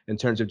that in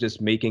terms of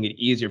just making it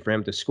easier for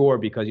him to score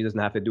because he doesn't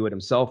have to do it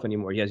himself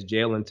anymore. He has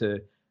Jalen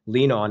to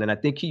lean on. And I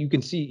think you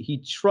can see he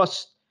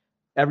trusts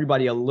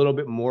everybody a little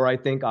bit more, I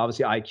think.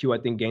 Obviously, IQ,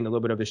 I think, gained a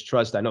little bit of his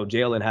trust. I know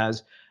Jalen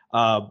has.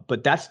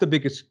 But that's the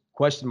biggest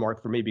question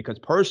mark for me because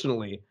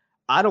personally,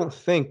 I don't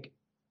think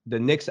the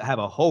Knicks have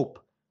a hope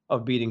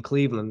of beating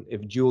Cleveland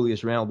if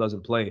Julius Randle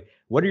doesn't play.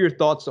 What are your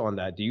thoughts on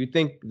that? Do you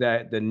think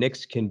that the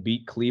Knicks can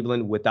beat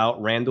Cleveland without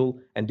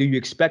Randle? And do you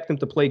expect them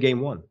to play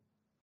game one?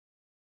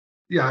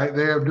 Yeah,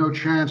 they have no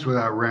chance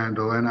without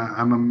Randle. And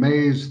I'm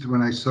amazed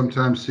when I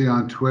sometimes see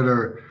on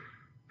Twitter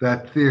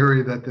that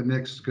theory that the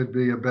Knicks could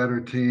be a better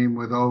team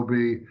with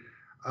Obi.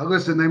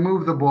 Listen, they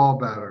move the ball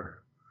better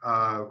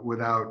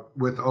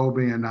with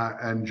Obi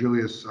and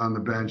Julius on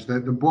the bench. The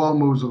ball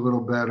moves a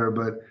little better,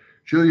 but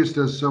Julius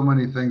does so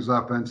many things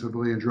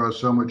offensively and draws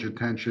so much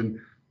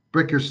attention.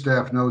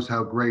 Bickerstaff knows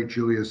how great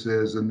Julius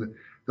is, and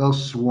they'll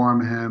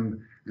swarm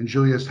him, and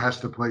Julius has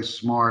to play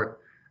smart,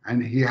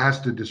 and he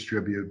has to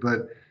distribute.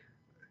 But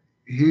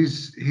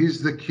he's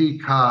the key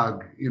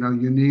cog. You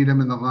need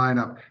him in the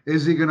lineup.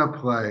 Is he going to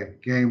play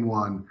game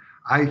one?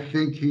 I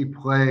think he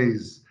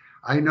plays.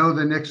 I know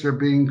the Knicks are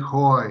being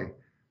coy.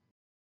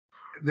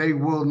 They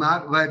will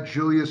not let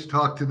Julius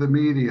talk to the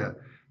media.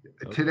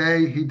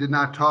 Today, he did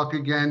not talk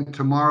again.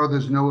 Tomorrow,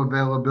 there's no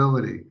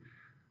availability.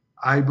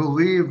 I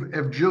believe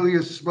if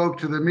Julius spoke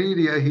to the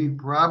media, he'd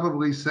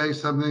probably say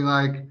something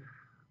like,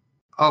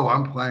 "Oh,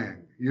 I'm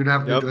playing. You'd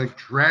have to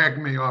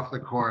drag me off the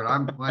court.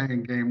 I'm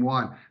playing game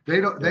one."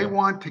 They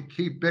want to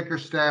keep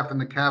Bickerstaff and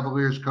the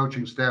Cavaliers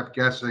coaching staff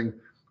guessing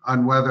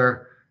on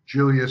whether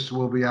Julius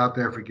will be out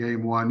there for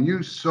game one.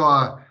 You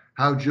saw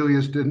how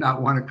Julius did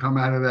not want to come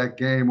out of that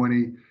game when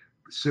he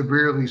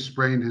severely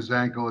sprained his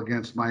ankle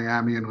against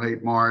Miami in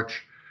late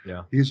March.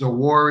 Yeah. He's a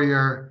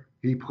warrior.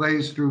 He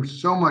plays through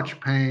so much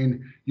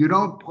pain. You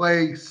don't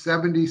play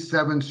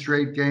 77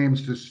 straight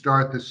games to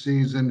start the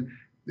season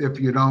if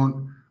you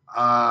don't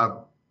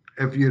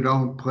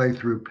play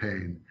through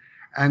pain.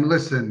 And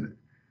listen,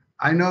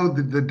 I know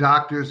that the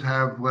doctors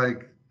have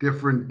like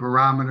different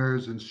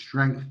barometers and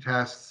strength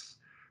tests,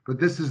 but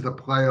this is the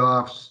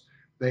playoffs.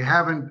 They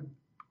haven't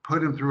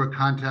put him through a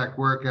contact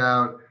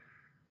workout.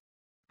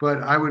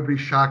 But I would be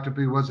shocked if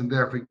he wasn't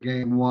there for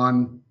game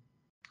one.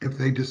 If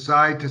they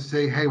decide to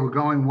say, hey, we're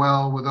going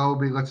well with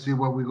Obi, let's see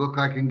what we look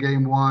like in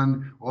game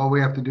one. All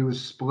we have to do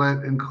is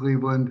split in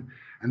Cleveland,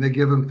 and they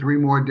give him 3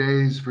 more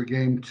days for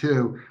game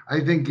two. I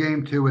think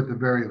game two at the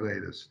very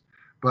latest.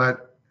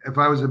 But if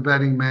I was a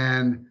betting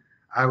man,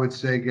 I would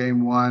say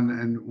game one.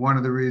 And one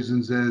of the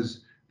reasons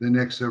is the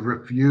Knicks have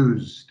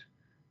refused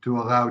to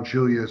allow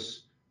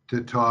Julius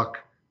to talk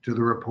to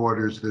the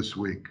reporters this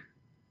week.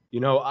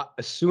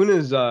 As soon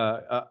as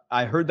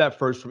I heard that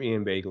first from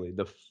Ian Bagley,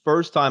 the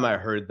first time I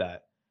heard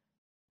that,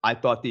 I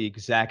thought the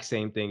exact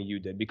same thing you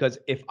did. Because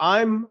if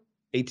I'm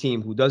a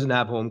team who doesn't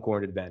have home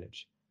court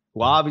advantage,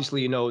 well,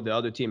 obviously, the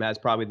other team has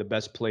probably the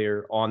best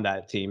player on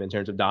that team in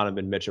terms of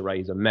Donovan Mitchell, right?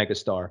 He's a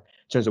megastar in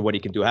terms of what he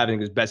can do, having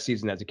his best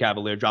season as a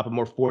Cavalier, dropping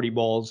more 40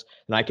 balls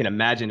than I can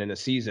imagine in a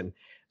season.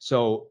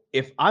 So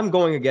if I'm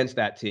going against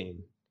that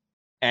team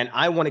and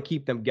I want to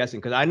keep them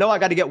guessing, because I know I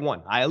got to get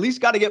one, I at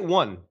least got to get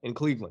one in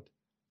Cleveland.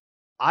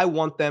 I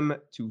want them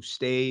to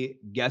stay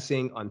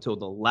guessing until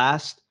the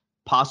last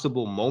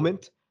possible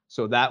moment.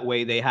 So that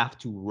way they have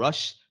to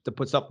rush to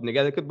put something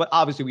together. But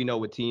obviously, we know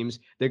with teams,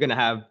 they're going to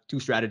have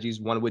two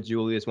strategies, one with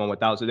Julius, one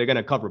without. So they're going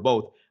to cover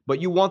both. But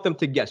you want them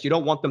to guess. You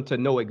don't want them to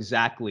know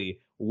exactly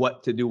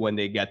what to do when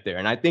they get there.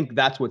 And I think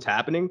that's what's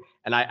happening.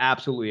 And I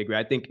absolutely agree.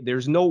 I think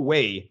there's no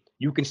way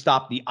you can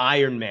stop the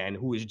Iron Man,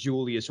 who is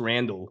Julius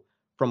Randle,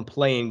 from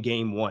playing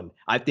game one.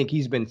 I think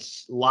he's been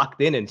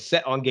locked in and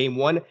set on game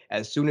one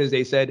as soon as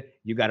they said,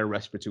 you got to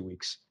rest for 2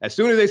 weeks. As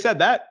soon as they said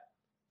that,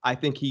 I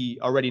think he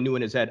already knew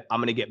in his head, I'm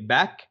going to get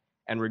back.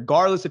 And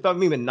regardless if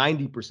I'm even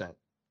 90%,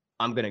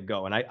 I'm going to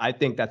go. And I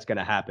think that's going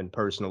to happen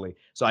personally.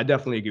 So I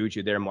definitely agree with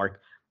you there, Mark.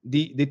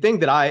 The thing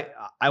that I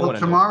want to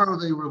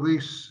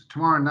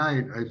tomorrow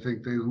night, I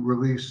think they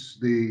release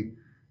the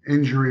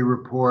injury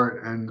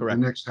report, and Correct.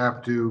 The Knicks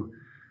have to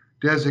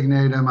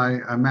designate him. I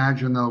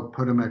imagine they'll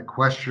put him at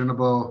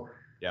questionable.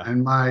 Yeah.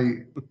 And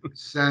my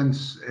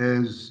sense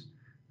is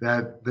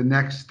that the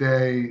next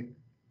day,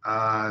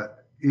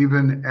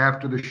 even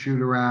after the shoot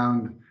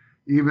around,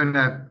 even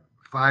at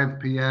 5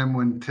 p.m.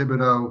 when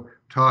Thibodeau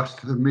talks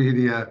to the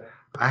media,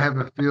 I have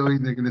a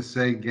feeling they're going to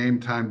say game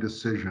time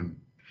decision.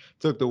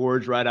 Took the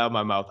words right out of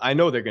my mouth. I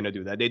know they're going to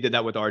do that. They did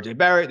that with RJ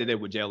Barrett. They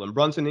did with Jalen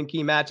Brunson in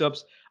key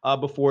matchups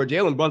before.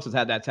 Jalen Brunson's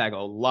had that tag a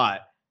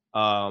lot.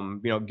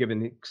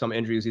 Given some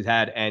injuries he's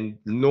had. And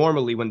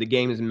normally when the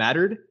games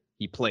mattered,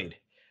 he played.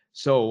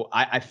 So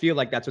I feel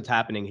like that's what's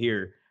happening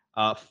here.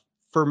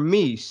 For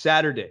me,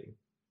 Saturday,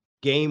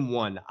 game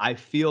one, I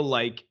feel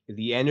like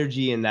the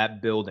energy in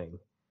that building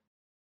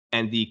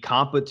and the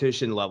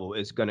competition level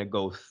is going to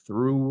go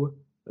through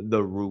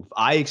the roof.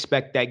 I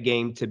expect that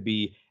game to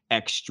be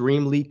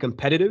extremely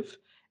competitive.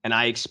 And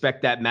I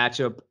expect that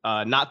matchup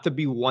not to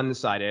be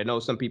one-sided. I know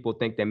some people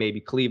think that maybe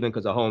Cleveland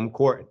because of home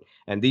court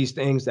and these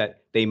things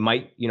that they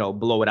might,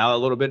 blow it out a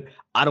little bit.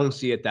 I don't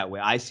see it that way.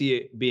 I see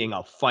it being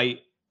a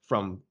fight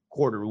from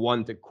quarter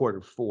one to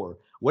quarter four.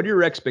 What are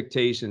your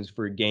expectations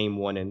for game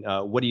one? And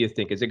what do you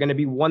think? Is it going to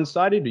be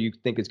one-sided, or do you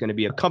think it's going to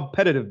be a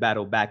competitive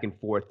battle back and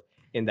forth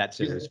in that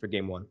series for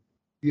game one?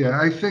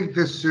 Yeah, I think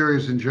this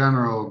series in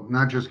general,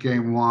 not just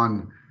game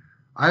one,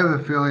 I have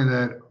a feeling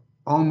that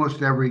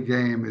almost every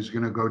game is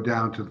going to go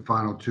down to the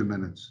final 2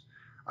 minutes.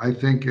 I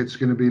think it's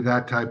going to be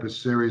that type of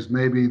series.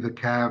 Maybe the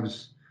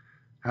Cavs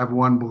have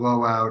one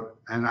blowout,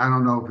 and I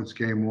don't know if it's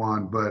game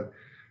one, but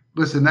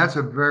listen, that's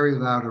a very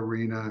loud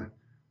arena.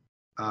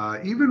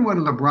 Even when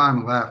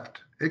LeBron left,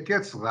 it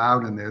gets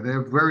loud in there. They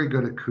have very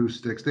good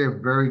acoustics. They have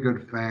very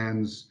good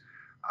fans.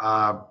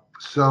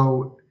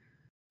 So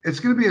it's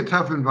going to be a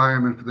tough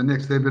environment for the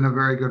Knicks. They've been a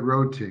very good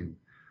road team.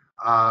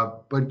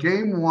 But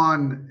game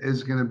one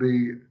is going to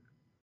be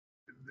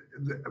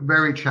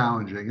very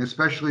challenging,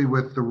 especially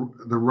with the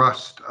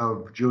rust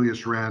of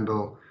Julius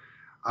Randle.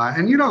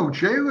 And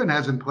Jalen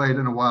hasn't played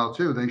in a while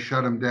too. They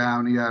shut him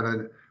down. He had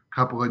a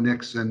couple of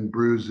nicks and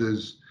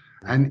bruises.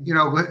 And,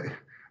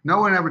 no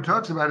one ever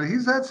talks about it.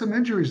 He's had some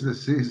injuries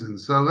this season.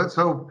 So let's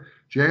hope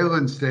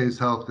Jalen stays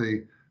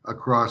healthy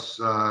across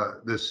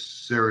this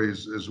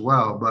series as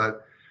well.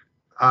 But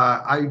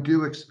I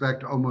do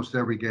expect almost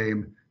every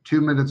game, 2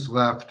 minutes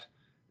left,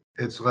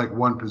 it's like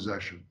one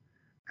possession.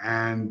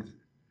 And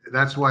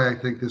that's why I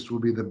think this will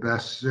be the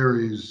best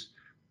series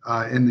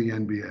in the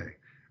NBA.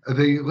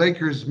 The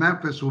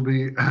Lakers-Memphis will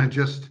be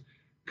just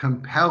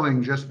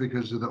compelling just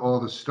because of all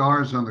the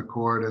stars on the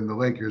court and the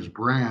Lakers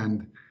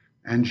brand.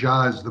 And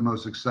Ja is the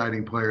most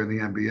exciting player in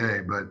the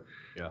NBA. But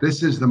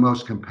This is the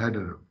most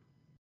competitive.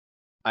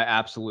 I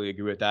absolutely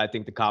agree with that. I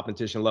think the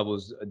competition level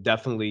is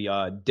definitely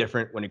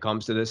different when it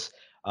comes to this.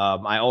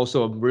 I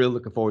also am really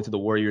looking forward to the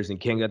Warriors and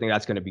Kings. I think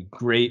that's going to be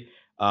great.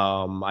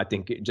 I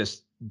think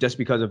just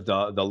because of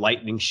the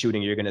lightning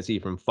shooting you're going to see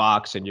from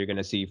Fox and you're going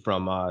to see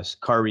from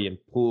Curry and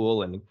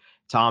Poole and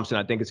Thompson,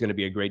 I think it's going to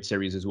be a great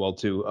series as well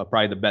too.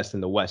 Probably the best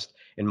in the West,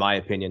 in my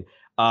opinion.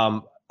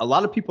 A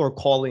lot of people are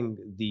calling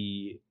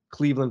the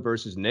Cleveland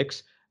versus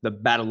Knicks the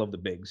battle of the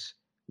bigs,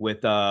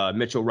 with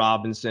Mitchell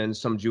Robinson,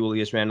 some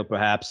Julius Randle,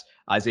 perhaps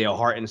Isaiah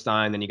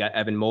Hartenstein. Then you got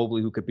Evan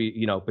Mobley, who could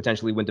be,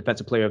 potentially win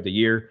Defensive Player of the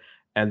Year.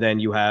 And then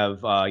you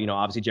have,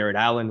 obviously Jared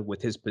Allen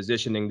with his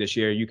positioning this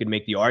year. You could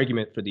make the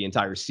argument for the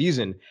entire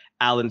season,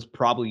 Allen's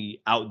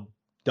probably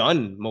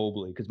outdone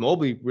Mobley, because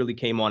Mobley really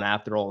came on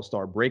after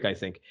All-Star break, I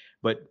think.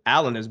 But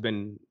Allen has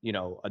been,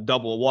 a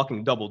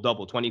walking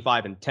double-double,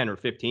 25 and 10 or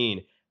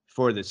 15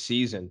 for the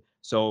season.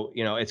 So,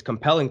 it's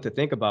compelling to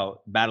think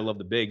about battle of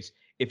the bigs.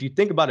 If you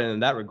think about it in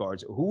that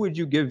regards, who would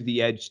you give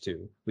the edge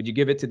to? Would you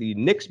give it to the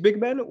Knicks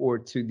big men or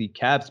to the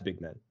Cavs big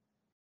men?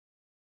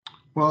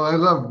 Well, I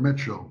love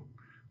Mitchell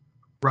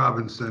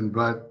Robinson,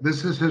 but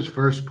this is his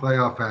first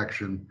playoff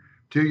action.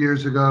 2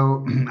 years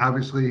ago,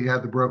 obviously he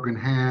had the broken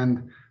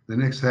hand. The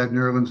Knicks had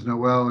Nerlens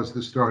Noel as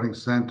the starting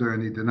center,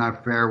 and he did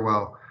not fare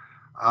well.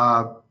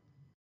 Uh,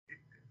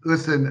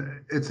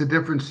 Listen, it's a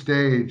different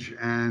stage,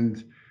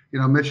 and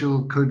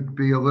Mitchell could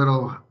be a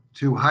little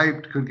too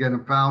hyped, could get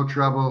in foul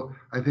trouble.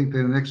 I think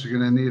the Knicks are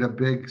going to need a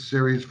big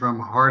series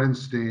from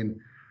Hardenstein.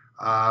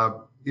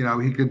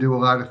 He could do a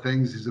lot of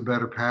things. He's a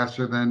better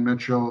passer than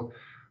Mitchell.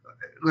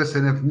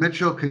 Listen, if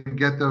Mitchell could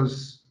get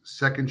those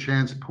second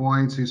chance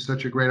points, he's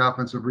such a great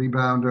offensive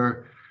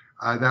rebounder.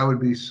 That would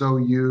be so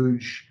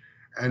huge.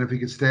 And if he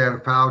could stay out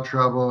of foul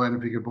trouble, and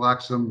if he could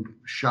block some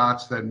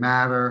shots that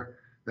matter,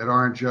 that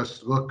aren't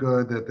just look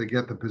good, that they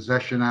get the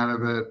possession out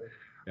of it,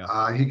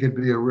 he could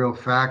be a real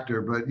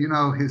factor. But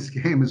his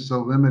game is so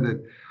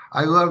limited.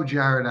 I love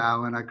Jared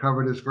Allen. I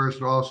covered his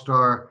first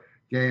All-Star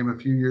game a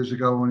few years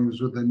ago when he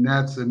was with the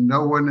Nets, and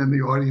no one in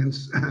the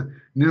audience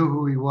knew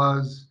who he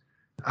was.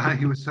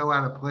 He was so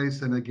out of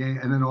place in a game,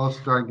 in an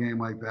All-Star game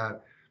like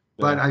that.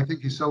 But I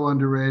think he's so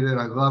underrated.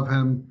 I love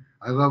him.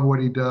 I love what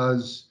he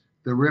does.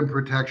 The rim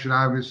protection,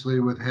 obviously,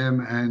 with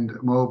him and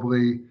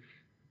Mobley,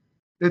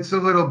 it's a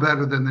little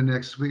better than the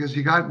Knicks because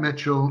you got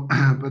Mitchell,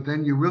 but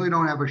then you really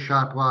don't have a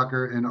shot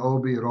blocker in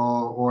Obi at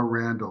all or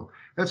Randall.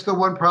 That's the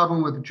one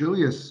problem with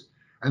Julius,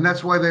 and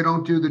that's why they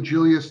don't do the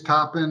Julius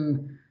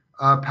Toppin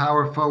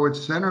power forward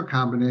center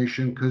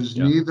combination, because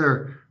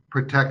neither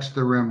protects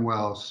the rim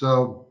well.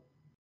 So,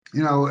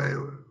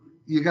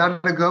 you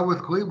got to go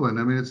with Cleveland.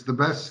 I mean, it's the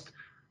best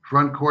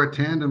front court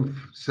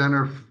tandem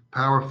center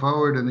power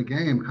forward in the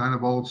game, kind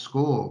of old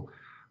school.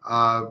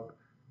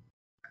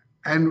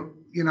 And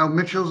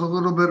Mitchell's a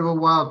little bit of a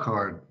wild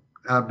card,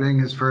 being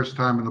his first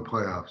time in the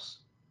playoffs.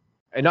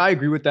 And I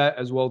agree with that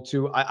as well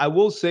too. I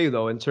will say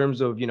though, in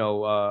terms of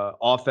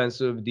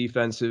offensive,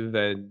 defensive,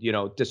 and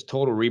just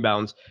total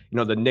rebounds,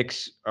 the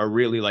Knicks are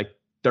really like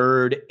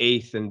third,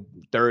 eighth, and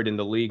third in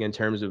the league in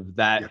terms of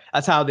that. Yeah.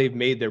 That's how they've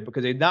made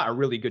because they're not a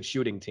really good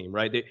shooting team,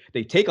 right?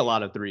 They take a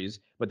lot of threes,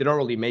 but they don't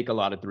really make a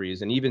lot of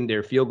threes, and even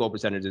their field goal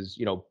percentage is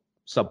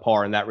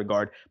subpar in that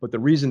regard. But the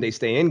reason they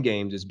stay in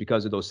games is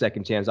because of those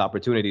second chance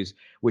opportunities,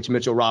 which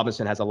Mitchell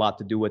Robinson has a lot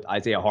to do with.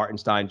 Isaiah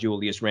Hartenstein,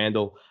 Julius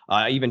Randle,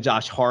 even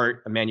Josh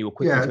Hart, Emmanuel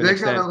Quickly. Yeah, they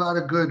got a lot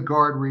of good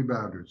guard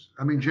rebounders.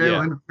 I mean,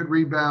 Jalen could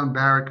rebound,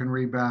 Barrett can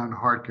rebound,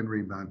 Hart can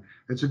rebound.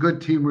 It's a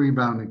good team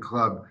rebounding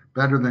club,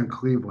 better than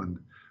Cleveland.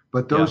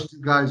 But those two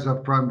guys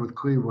up front with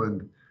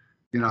Cleveland,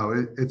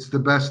 it's the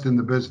best in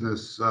the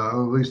business, at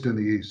least in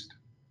the East.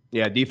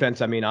 Yeah,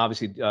 defense. I mean,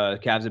 obviously,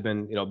 Cavs have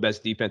been,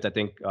 best defense, I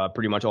think,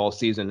 pretty much all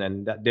season,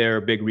 and they're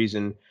a big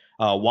reason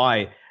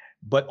why.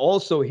 But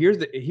also, here's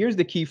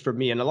the key for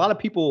me, and a lot of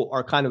people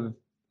are kind of.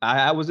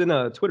 I was in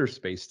a Twitter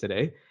space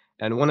today,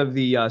 and one of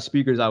the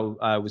speakers I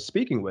was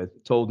speaking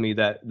with told me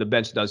that the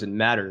bench doesn't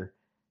matter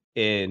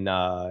in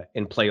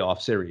playoff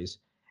series.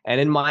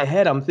 And in my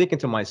head, I'm thinking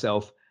to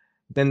myself,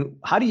 then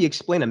how do you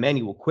explain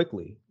Emmanuel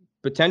Quickly?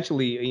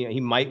 Potentially, he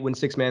might win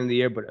Sixth Man of the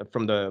Year, but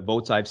from the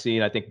votes I've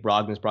seen, I think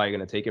Brogdon's probably going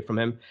to take it from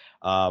him.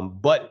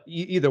 But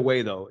either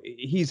way, though,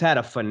 he's had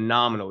a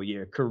phenomenal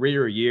year,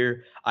 career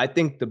year. I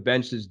think the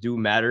benches do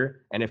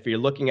matter, and if you're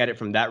looking at it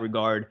from that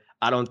regard,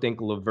 I don't think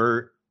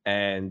LeVert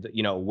and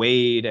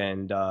Wade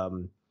and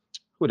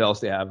what else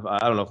they have? I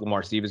don't know if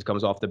Lamar Stevens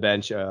comes off the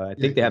bench. I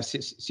think they have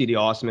C.D.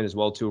 Osman as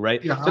well too,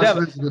 right? Yeah, so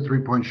Osman's a good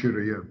three-point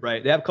shooter. Yeah,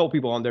 right. They have a couple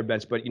people on their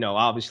bench, but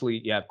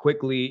obviously you have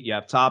Quickly, you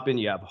have Toppin,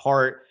 you have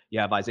Hart. You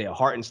have Isaiah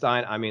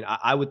Hartenstein. I mean,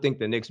 I would think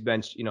the Knicks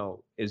bench,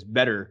 is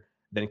better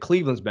than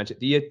Cleveland's bench.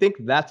 Do you think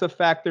that's a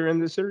factor in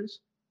this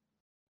series?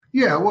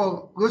 Yeah,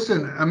 well,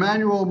 listen,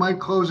 Emmanuel might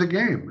close a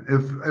game.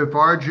 If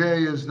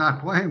RJ is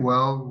not playing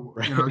well,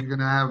 you're going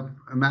to have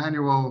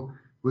Emmanuel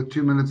with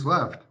 2 minutes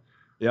left.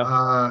 Yeah.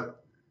 I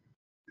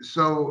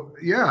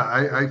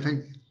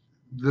think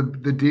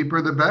the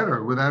deeper the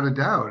better, without a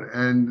doubt.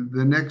 And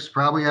the Knicks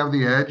probably have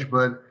the edge,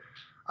 but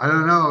I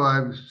don't know.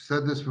 I've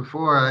said this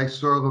before. I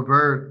saw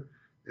LeVert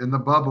in the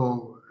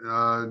bubble,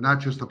 not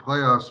just the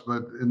playoffs,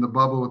 but in the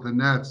bubble with the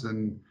Nets.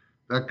 And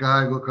that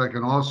guy looked like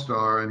an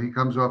all-star, and he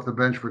comes off the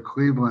bench for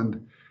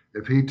Cleveland.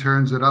 If he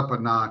turns it up a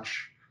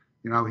notch,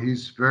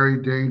 he's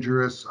very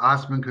dangerous.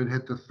 Osman could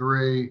hit the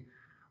three.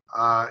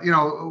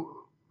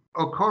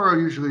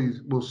 Okoro usually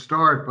will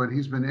start, but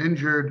he's been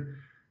injured,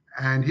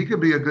 and he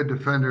could be a good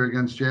defender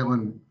against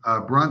Jalen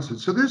Brunson.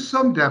 So there's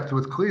some depth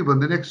with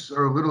Cleveland. The Knicks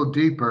are a little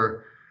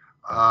deeper.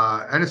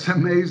 And it's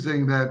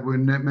amazing that we're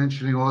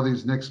mentioning all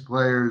these Knicks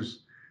players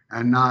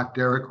and not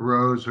Derrick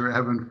Rose or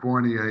Evan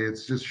Fournier.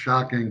 It's just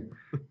shocking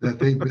that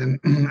they've been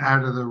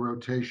out of the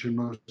rotation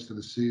most of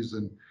the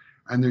season,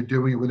 and they're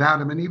doing it without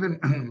him. And even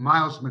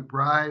Miles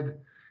McBride,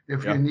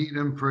 if you need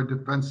him for a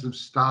defensive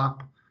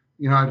stop,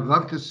 I'd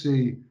love to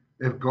see,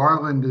 if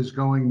Garland is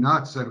going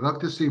nuts, I'd love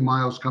to see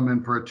Miles come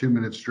in for a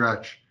 2-minute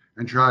stretch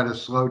and try to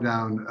slow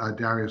down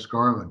Darius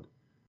Garland.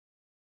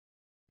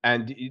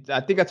 And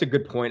I think that's a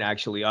good point,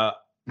 actually.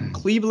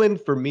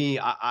 Cleveland, for me,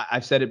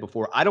 I've said it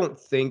before. I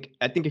think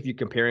if you're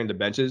comparing the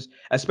benches,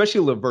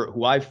 especially LeVert,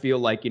 who I feel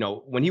like,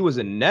 when he was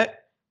in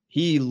net,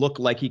 he looked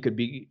like he could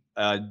be,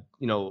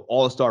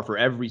 all-star for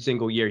every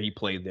single year he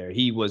played there.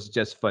 He was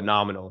just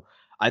phenomenal.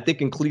 I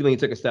think in Cleveland, he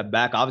took a step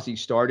back. Obviously, he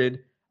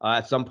started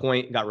at some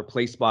point, got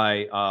replaced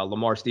by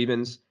Lamar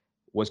Stevens,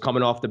 was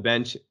coming off the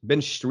bench,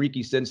 been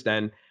streaky since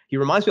then. He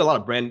reminds me a lot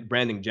of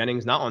Brandon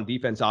Jennings, not on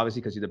defense,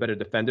 obviously, because he's a better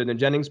defender than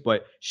Jennings,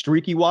 but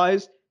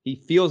streaky-wise, he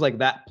feels like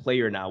that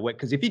player now.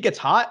 Because if he gets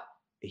hot,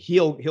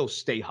 he'll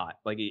stay hot.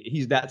 Like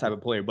he's that type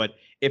of player. But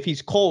if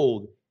he's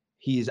cold,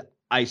 he's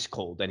ice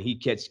cold, and he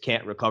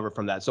can't recover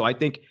from that. So I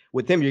think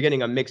with him, you're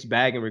getting a mixed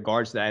bag in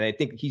regards to that. And I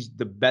think he's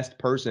the best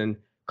person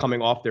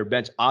coming off their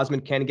bench.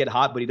 Osman can get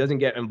hot, but he doesn't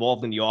get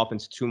involved in the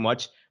offense too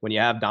much when you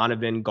have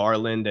Donovan,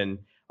 Garland, and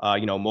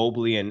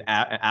Mobley and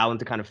Allen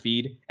to kind of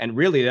feed. And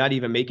really, they're not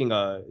even making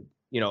a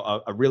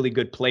really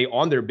good play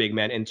on their big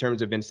man in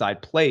terms of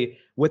inside play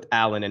with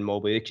Allen and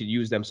Mobley. They could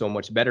use them so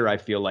much better, I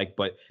feel like,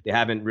 but they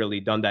haven't really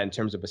done that in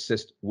terms of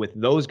assist with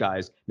those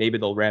guys. Maybe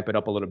they'll ramp it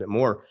up a little bit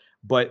more.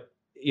 But,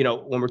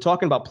 when we're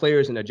talking about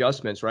players and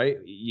adjustments, right,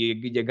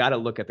 you got to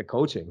look at the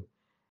coaching.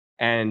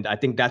 And I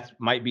think that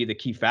might be the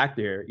key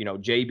factor here.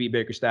 JB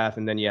Bickerstaff,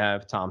 and then you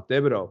have Tom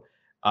Thibodeau.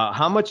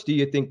 How much do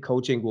you think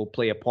coaching will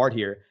play a part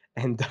here?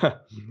 And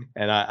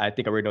I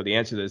think I already know the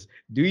answer to this.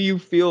 Do you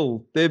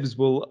feel Thibs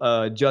will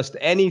adjust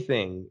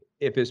anything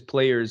if his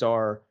players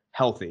are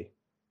healthy?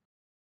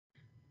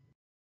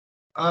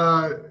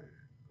 Well,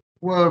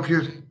 if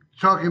you're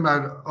talking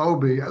about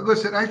Obi,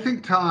 listen, I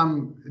think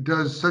Tom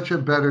does such a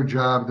better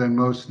job than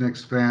most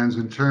Knicks fans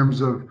in terms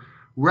of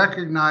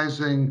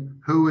recognizing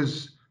who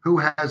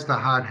has the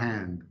hot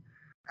hand.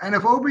 And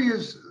if Obi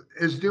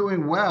is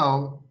doing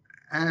well,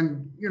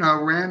 and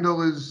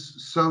Randall is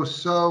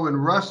so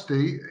and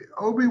rusty,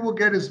 Obi will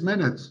get his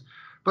minutes.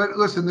 But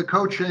listen, the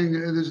coaching,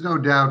 there's no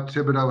doubt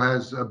Thibodeau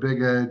has a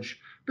big edge.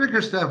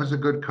 Bickerstaff is a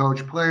good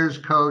coach, players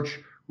coach,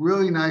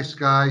 really nice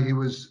guy. He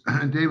was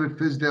David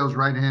Fizdale's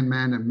right-hand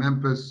man in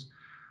Memphis.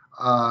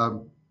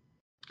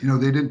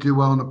 They didn't do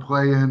well in the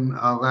play-in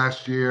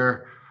last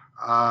year.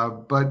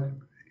 But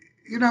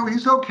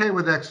he's okay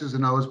with X's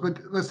and O's.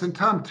 But listen,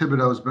 Tom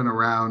Thibodeau's been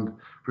around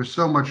for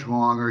so much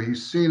longer.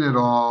 He's seen it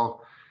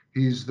all.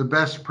 He's the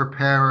best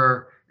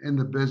preparer in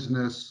the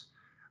business.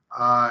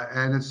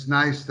 And it's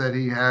nice that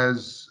he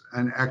has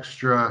an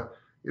extra,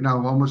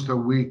 almost a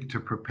week to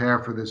prepare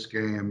for this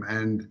game.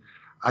 And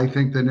I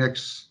think the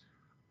Knicks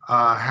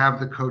have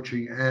the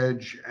coaching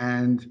edge.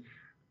 And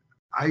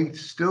I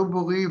still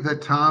believe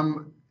that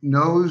Tom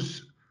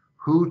knows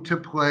who to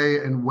play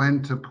and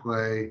when to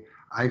play.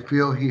 I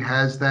feel he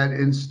has that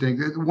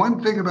instinct.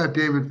 One thing about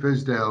David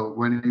Fizdale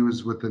when he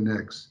was with the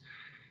Knicks,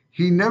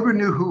 he never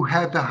knew who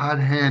had the hot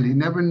hand. He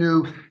never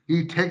knew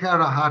he'd take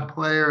out a hot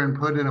player and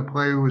put in a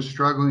player who was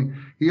struggling.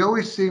 He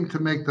always seemed to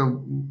make the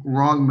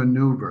wrong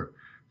maneuver.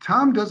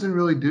 Tom doesn't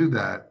really do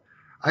that.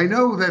 I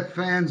know that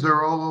fans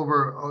are all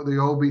over the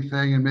Obi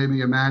thing and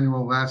maybe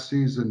Emmanuel last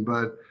season,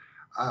 but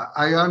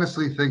I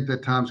honestly think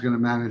that Tom's going to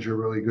manage a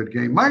really good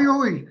game.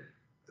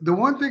 The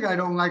one thing I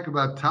don't like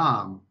about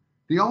Tom,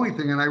 the only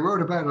thing, and I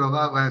wrote about it a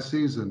lot last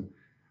season,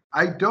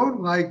 I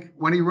don't like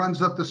when he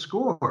runs up the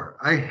score.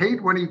 I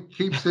hate when he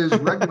keeps his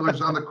regulars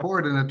on the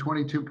court in a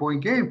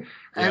 22-point game.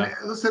 And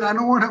listen, I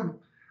don't want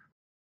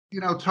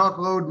to, talk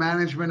load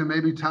management, and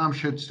maybe Tom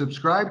should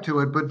subscribe to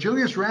it. But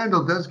Julius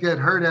Randle does get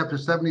hurt after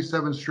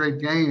 77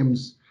 straight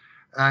games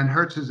and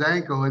hurts his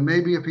ankle. And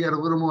maybe if he had a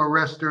little more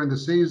rest during the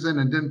season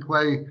and didn't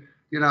play,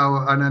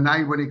 on a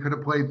night when he could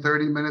have played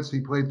 30 minutes, he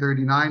played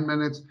 39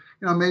 minutes.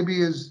 Maybe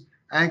his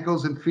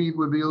ankles and feet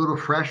would be a little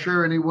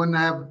fresher, and he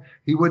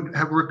would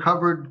have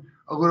recovered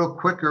a little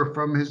quicker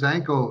from his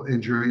ankle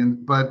injury.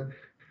 But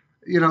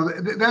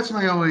that's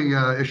my only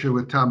issue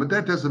with Tom. But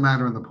that doesn't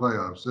matter in the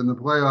playoffs. In the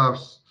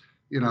playoffs,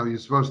 you're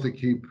supposed to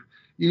keep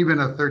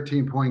even a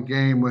 13-point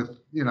game with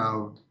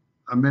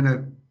a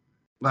minute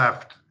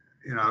left.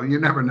 You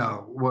never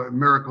know what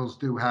miracles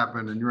do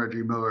happen, and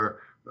Reggie Miller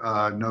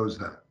knows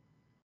that.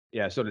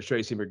 Yeah, so does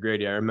Tracy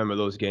McGrady. I remember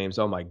those games.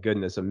 Oh my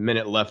goodness, a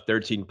minute left,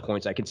 13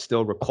 points. I can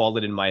still recall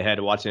it in my head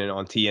watching it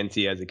on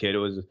TNT as a kid.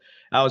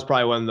 That was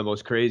probably one of the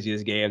most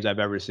craziest games I've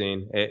ever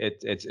seen.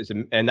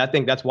 And I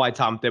think that's why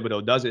Tom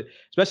Thibodeau does it,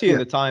 especially in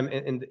the time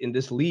in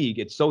this league.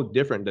 It's so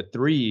different. The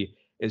three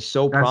is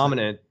so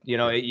prominent.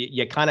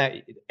 You kind of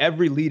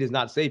every lead is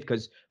not safe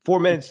because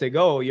 4 minutes to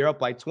go, you're up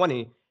by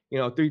 20.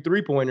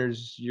 Three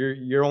pointers,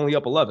 you're only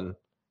up 11.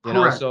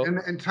 Correct. So,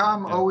 and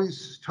Tom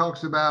always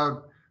talks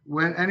about.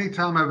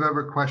 Anytime I've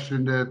ever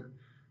questioned it,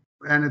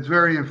 and it's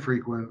very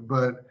infrequent,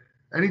 but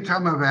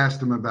anytime I've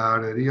asked him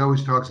about it, he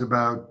always talks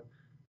about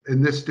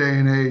in this day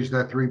and age,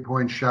 that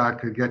 3-point shot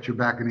could get you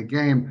back in a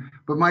game.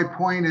 But my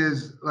point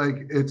is,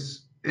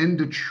 it's in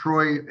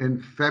Detroit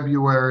in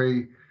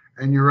February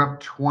and you're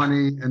up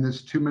 20 and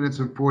there's 2 minutes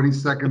and 40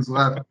 seconds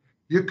left.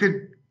 You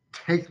could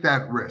take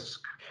that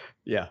risk.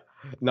 Yeah.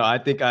 No, I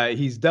think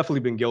he's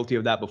definitely been guilty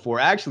of that before.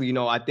 Actually,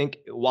 I think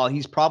while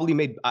he's probably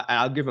made,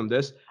 I'll give him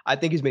this. I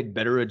think he's made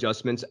better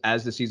adjustments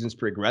as the season's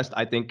progressed.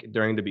 I think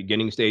during the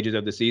beginning stages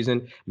of the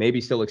season,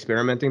 maybe still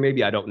experimenting,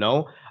 maybe, I don't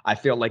know. I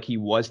feel like he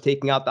was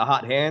taking out the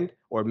hot hand,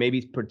 or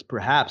maybe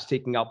perhaps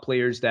taking out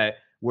players that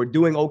were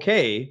doing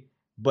okay,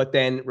 but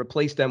then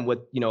replace them with,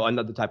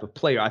 another type of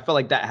player. I felt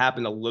like that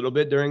happened a little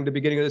bit during the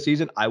beginning of the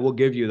season. I will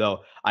give you,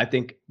 though, I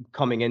think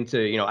coming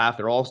into,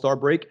 after All-Star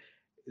break,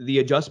 the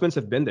adjustments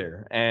have been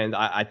there. And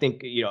I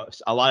think,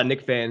 a lot of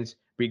Knicks fans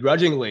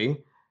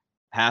begrudgingly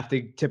have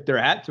to tip their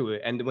hat to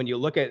it. And when you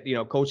look at,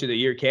 Coach of the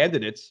Year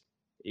candidates,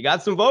 you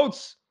got some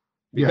votes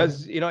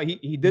because,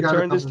 he did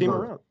turn this team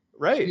around.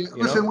 Right. Yeah,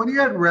 listen, when you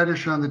had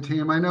Reddish on the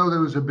team, I know there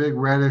was a big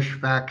Reddish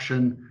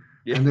faction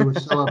and they were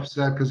so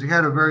upset because he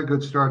had a very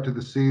good start to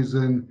the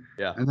season.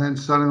 Yeah. And then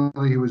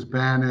suddenly he was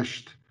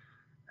banished.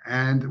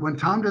 And when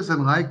Tom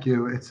doesn't like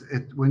you,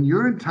 when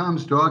you're in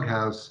Tom's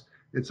doghouse,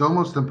 it's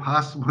almost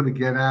impossible to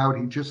get out.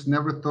 He just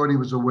never thought he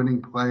was a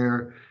winning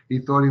player. He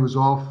thought he was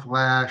all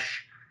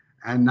flash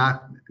and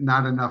not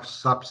enough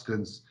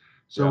substance.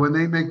 So when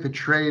they make the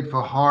trade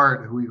for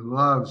Hart, who he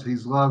loves,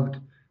 he's loved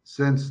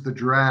since the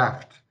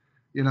draft,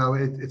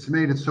 it's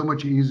made it so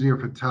much easier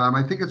for Tom.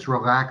 I think it's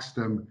relaxed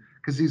him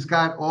because he's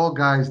got all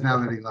guys now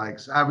that he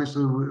likes.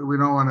 Obviously, we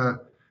don't want to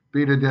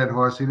beat a dead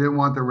horse. He didn't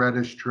want the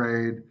Reddish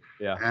trade.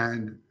 Yeah.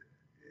 And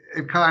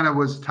it kind of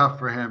was tough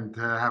for him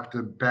to have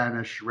to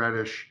banish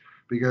Reddish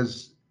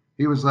because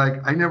he was like,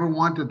 I never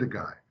wanted the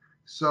guy.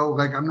 So,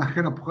 like, I'm not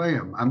going to play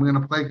him. I'm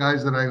going to play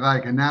guys that I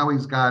like. And now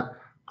he's got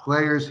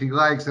players he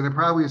likes. And it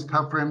probably is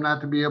tough for him not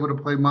to be able to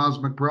play Miles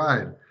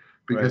McBride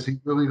because he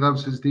really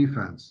loves his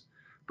defense.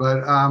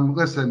 But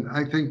listen,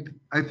 I think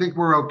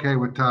we're okay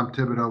with Tom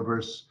Thibodeau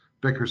versus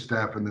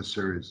Bickerstaff in this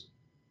series.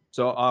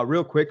 So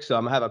real quick,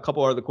 I'm gonna have a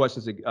couple other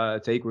questions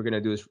to take. We're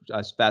gonna do this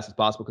as fast as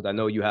possible because I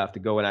know you have to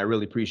go, and I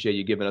really appreciate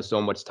you giving us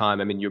so much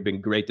time. I mean, you've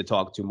been great to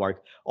talk to,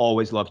 Mark.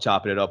 Always love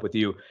chopping it up with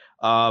you.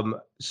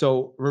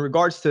 So in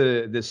regards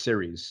to this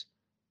series,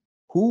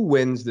 who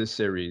wins this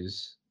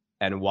series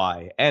and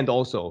why? And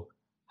also,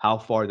 how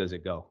far does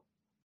it go?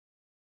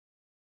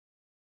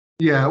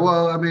 Yeah,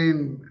 well, I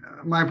mean,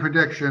 my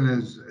prediction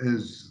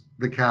is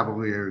the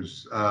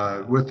Cavaliers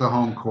with the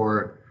home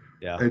court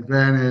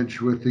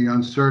advantage, with the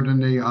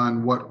uncertainty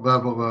on what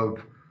level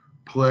of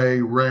play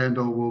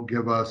Randall will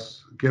give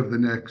the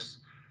Knicks.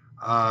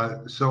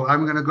 So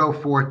I'm going to go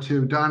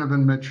 4-2.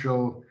 Donovan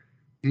Mitchell,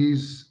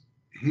 he's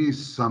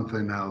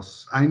something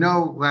else. I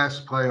know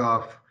last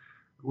playoff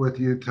with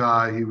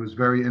Utah, he was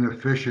very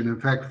inefficient. In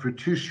fact, for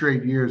 2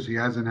 straight years, he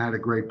hasn't had a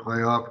great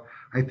playoff.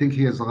 I think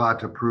he has a lot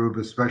to prove,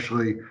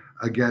 especially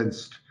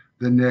against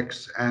the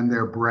Knicks and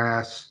their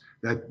brass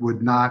that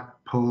would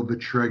not pull the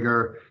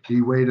trigger.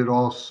 He waited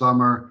all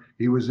summer.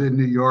 He was in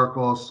New York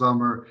all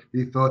summer.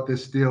 He thought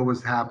this deal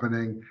was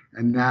happening,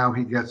 and now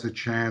he gets a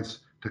chance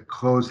to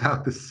close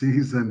out the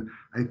season.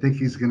 I think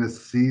he's going to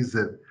seize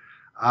it.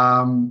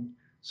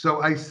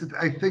 So I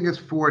think it's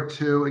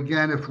 4-2.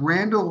 Again,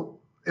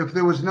 if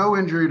there was no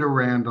injury to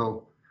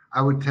Randall,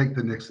 I would take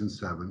the Knicks in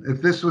 7.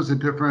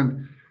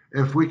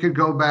 If we could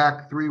go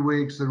back 3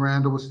 weeks and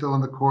Randall was still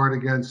on the court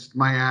against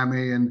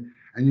Miami and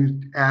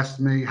you asked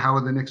me how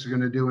the Knicks are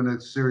going to do in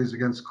a series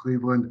against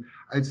Cleveland,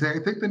 I'd say I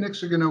think the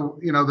Knicks are going to,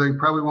 they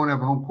probably won't have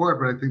home court,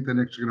 but I think the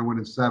Knicks are going to win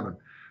in 7.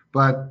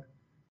 But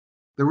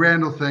the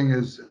Randall thing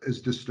is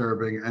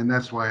disturbing, and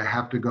that's why I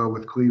have to go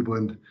with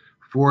Cleveland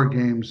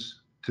 4-2.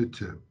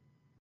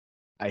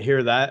 I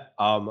hear that.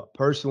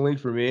 Personally,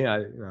 for me,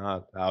 I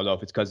don't know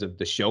if it's because of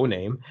the show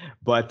name,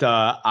 but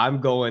I'm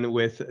going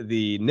with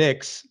the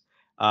Knicks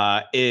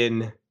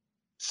in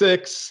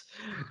 6.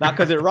 Not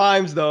because it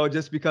rhymes, though,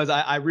 just because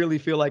I really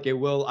feel like it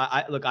will.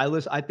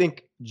 I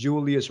think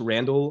Julius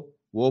Randle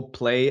will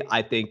play.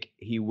 I think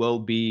he will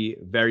be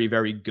very,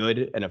 very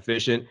good and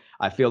efficient.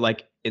 I feel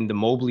like in the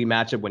Mobley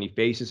matchup, when he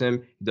faces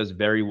him, he does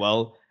very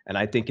well. And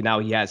I think now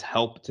he has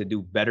help to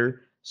do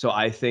better. So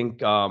I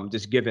think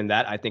just given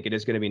that, I think it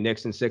is going to be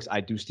Knicks in 6.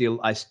 I do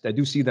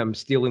see them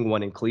stealing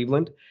one in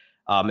Cleveland,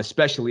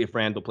 especially if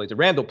Randall plays. If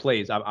Randall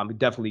plays, I'm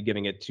definitely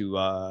giving it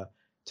to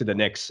the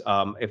Knicks.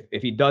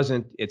 If he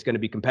doesn't, it's going to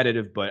be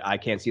competitive, but I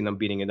can't see them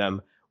beating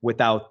them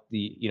without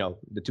the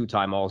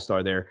 2-time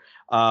All-Star there.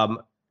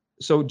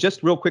 So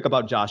just real quick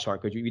about Josh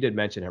Hart, because you did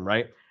mention him,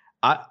 right?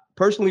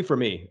 Personally, for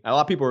me, a lot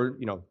of people are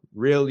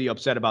really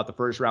upset about the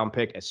first round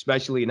pick,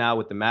 especially now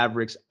with the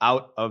Mavericks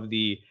out of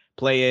the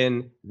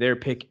play-in, their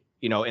pick,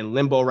 in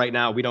limbo right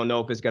now. We don't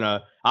know if it's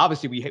gonna.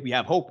 Obviously, we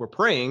have hope. We're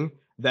praying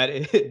that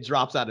it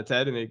drops out of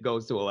 10 and it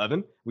goes to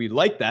 11. We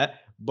like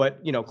that,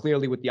 but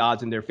clearly with the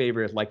odds in their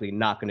favor, it's likely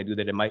not going to do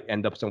that. It might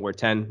end up somewhere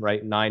 10,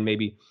 right, 9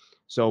 maybe.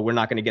 So we're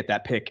not going to get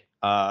that pick.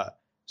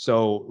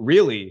 So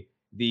really,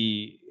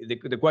 the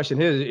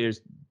question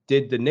is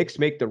did the Knicks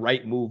make the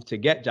right move to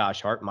get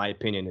Josh Hart? My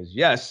opinion is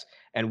yes.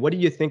 And what do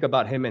you think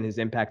about him and his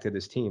impact to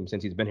this team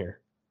since he's been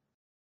here?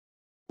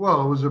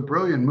 Well, it was a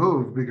brilliant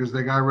move because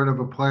they got rid of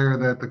a player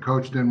that the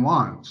coach didn't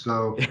want.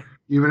 So,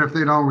 even if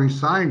they don't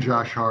re-sign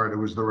Josh Hart, it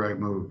was the right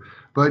move.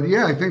 But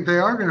yeah, I think they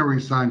are going to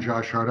re-sign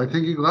Josh Hart. I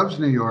think he loves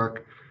New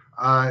York.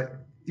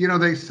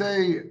 They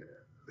say,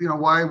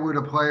 why would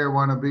a player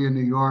want to be in New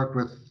York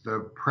with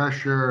the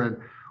pressure? And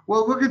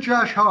well, look at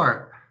Josh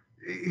Hart.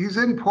 He's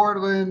in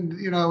Portland.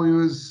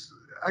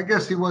 I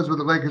guess he was with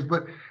the Lakers,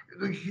 but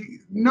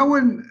no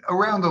one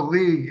around the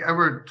league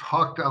ever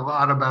talked a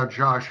lot about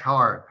Josh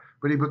Hart.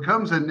 But he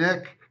becomes a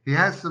Knick. He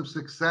has some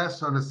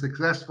success on a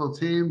successful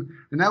team,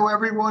 and now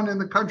everyone in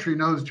the country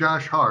knows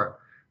Josh Hart.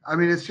 I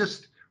mean, it's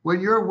just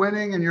when you're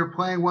winning and you're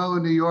playing well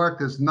in New York,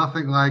 there's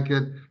nothing like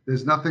it.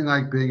 There's nothing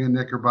like being a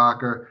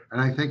Knickerbocker, and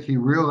I think he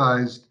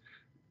realized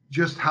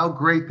just how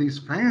great these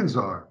fans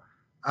are.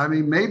 I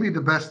mean, maybe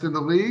the best in the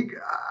league.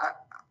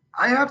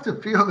 I have to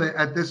feel that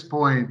at this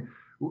point,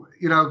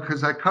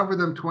 because I covered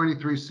them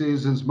 23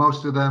 seasons,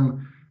 most of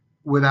them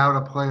without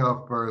a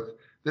playoff berth,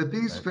 that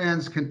these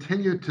fans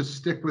continue to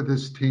stick with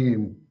this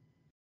team.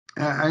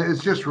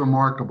 It's just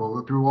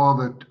remarkable through all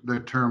the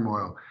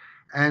turmoil.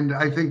 And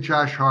I think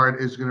Josh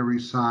Hart is going to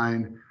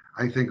resign.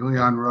 I think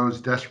Leon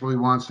Rose desperately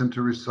wants him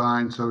to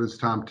resign. So does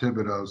Tom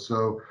Thibodeau.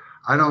 So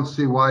I don't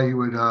see why he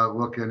would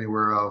look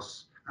anywhere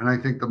else. And I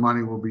think the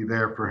money will be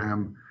there for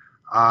him.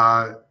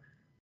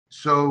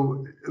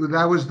 So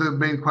that was the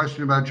main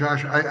question about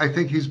Josh. I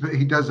think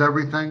he does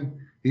everything.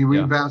 He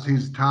rebounds.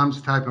 He's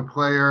Tom's type of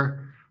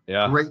player.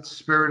 Yeah. Great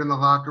spirit in the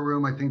locker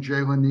room. I think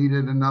Jalen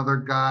needed another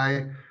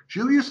guy.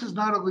 Julius is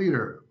not a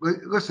leader.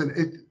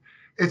 Listen,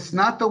 it's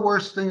not the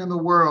worst thing in the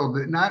world.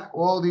 Not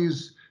all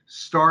these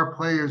star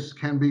players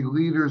can be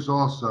leaders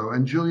also.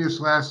 And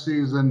Julius last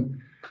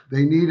season,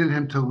 they needed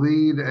him to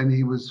lead, and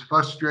he was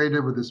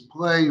frustrated with his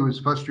play. He was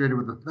frustrated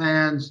with the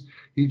fans.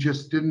 He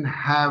just didn't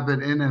have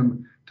it in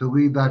him to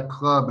lead that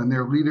club. And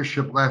their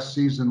leadership last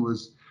season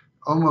was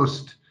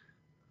almost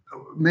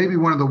maybe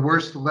one of the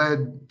worst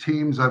led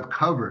teams I've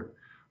covered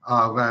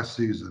last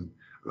season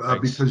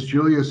because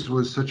Julius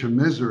was such a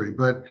misery.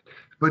 But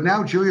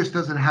now Julius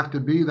doesn't have to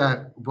be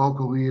that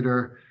vocal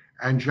leader,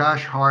 and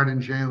Josh Hart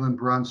and Jalen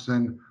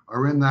Brunson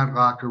are in that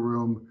locker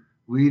room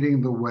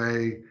leading the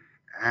way.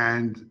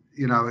 And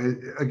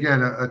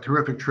again, a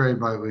terrific trade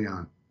by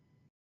Leon.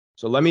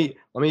 So let me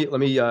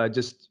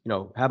just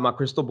have my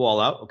crystal ball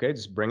out. Okay,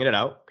 just bringing it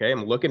out. Okay,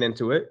 I'm looking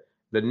into it.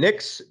 The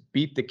Knicks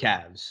beat the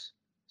Cavs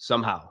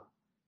somehow,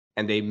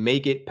 and they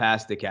make it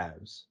past the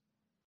Cavs.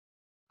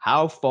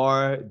 How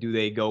far do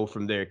they go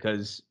from there?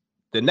 Because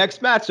the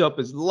next matchup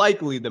is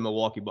likely the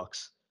Milwaukee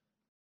Bucks.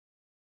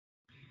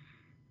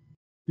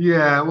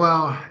 Yeah,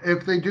 well,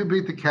 if they do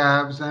beat the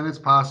Cavs, and it's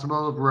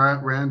possible if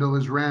Randall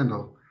is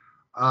Randall,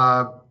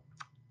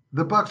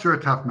 the Bucks are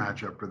a tough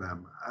matchup for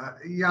them.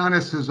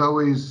 Giannis has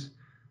always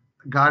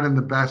gotten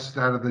the best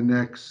out of the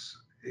Knicks.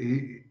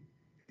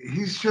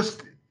 He's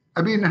just,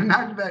 I mean,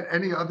 not that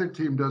any other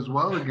team does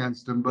well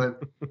against him,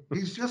 but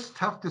he's just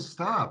tough to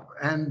stop.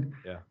 And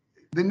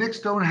the Knicks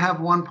don't have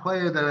one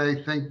player that I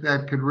think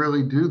that could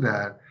really do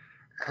that.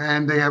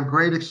 And they have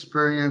great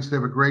experience. They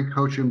have a great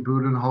coach in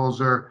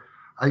Budenholzer.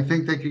 I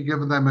think they could give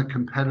them a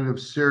competitive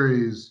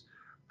series,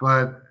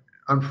 but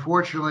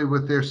unfortunately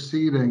with their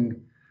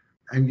seeding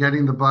and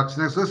getting the Bucks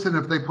next. Listen,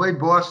 if they played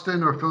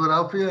Boston or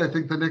Philadelphia, I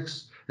think the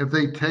Knicks, if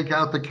they take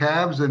out the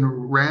Cavs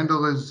and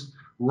Randall is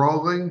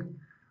rolling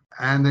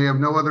and they have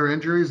no other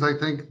injuries, I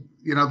think,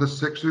 the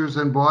Sixers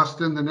and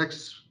Boston, the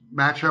Knicks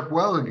match up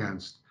well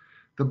against.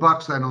 The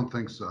Bucks, I don't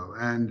think so.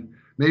 And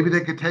maybe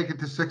they could take it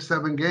to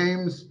 6-7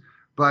 games,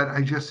 but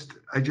I just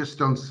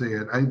don't see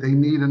it. They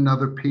need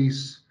another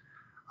piece.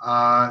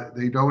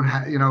 They don't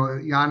have,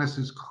 Giannis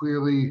is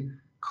clearly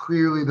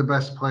the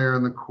best player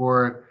in the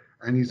court,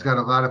 and he's got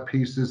a lot of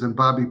pieces. And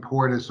Bobby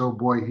Portis, oh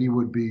boy, he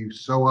would be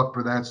so up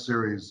for that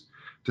series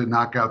to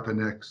knock out the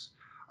Knicks.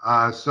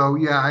 So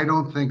yeah, I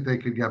don't think they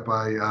could get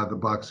by the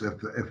Bucks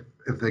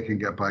if they can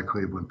get by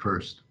Cleveland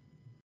first.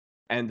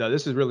 And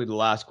this is really the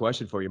last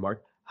question for you,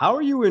 Mark. How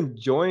are you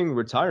enjoying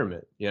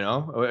retirement? I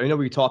know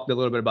we talked a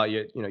little bit about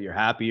you're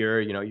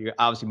happier, you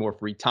obviously more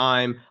free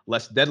time,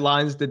 less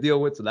deadlines to deal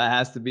with. So that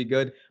has to be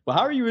good. But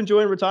how are you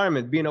enjoying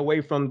retirement, being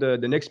away from the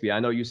Knicks? I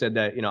know you said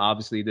that,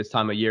 obviously this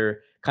time of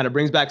year kind of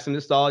brings back some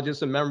nostalgia,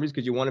 some memories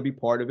because you want to be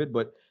part of it.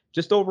 But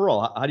just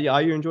overall, how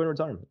are you enjoying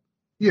retirement?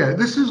 Yeah,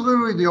 this is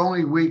literally the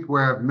only week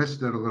where I've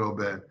missed it a little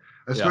bit,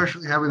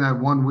 especially having that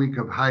 1 week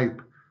of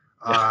hype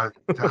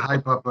to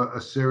hype up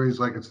a series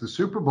like it's the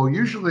Super Bowl.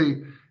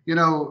 Usually,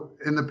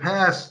 in the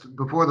past,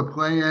 before the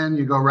play-in,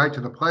 you go right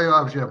to the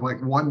playoffs. You have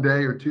like 1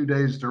 day or 2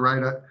 days to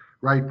write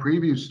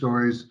preview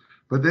stories.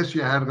 But this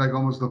you had like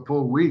almost the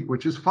full week,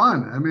 which is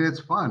fun. I mean,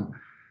 it's fun.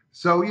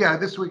 So yeah,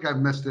 this week I've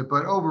missed it.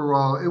 But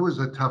overall, it was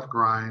a tough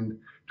grind.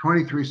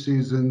 23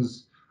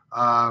 seasons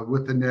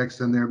with the Knicks,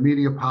 and their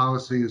media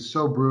policy is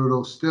so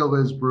brutal, still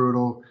is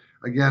brutal.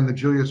 Again, the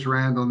Julius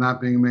Randle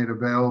not being made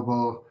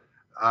available.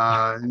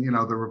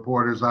 The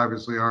reporters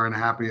obviously aren't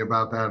happy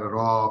about that at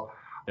all.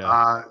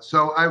 Yeah.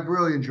 So I've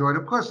really enjoyed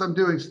it. Plus, I'm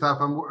doing stuff.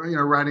 I'm,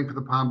 writing for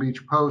the Palm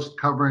Beach Post,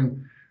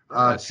 covering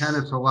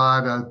tennis a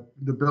lot.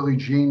 The Billie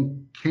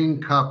Jean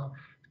King Cup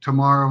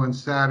tomorrow and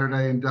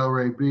Saturday in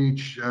Delray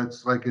Beach.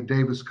 It's like a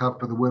Davis Cup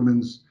for the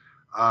women's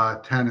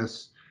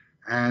tennis.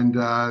 And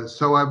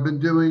so I've been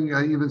doing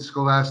even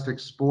scholastic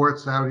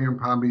sports out here in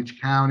Palm Beach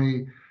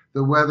County.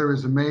 The weather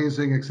is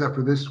amazing, except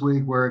for this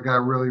week where it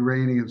got really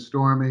rainy and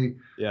stormy.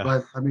 Yeah.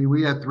 But I mean,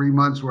 we had 3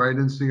 months where I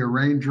didn't see a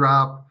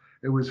raindrop.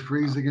 It was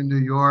freezing in New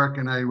York,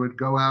 and I would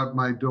go out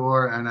my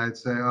door and I'd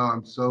say, oh,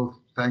 I'm so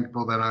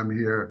thankful that I'm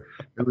here.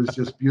 It was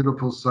just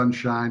beautiful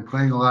sunshine,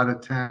 playing a lot of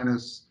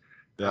tennis.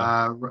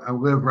 Yeah. I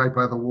live right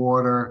by the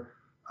water.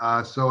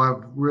 So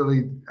I've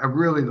really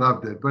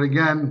loved it. But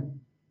again,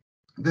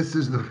 this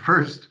is the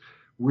first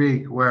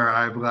week where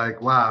I'm like,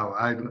 wow,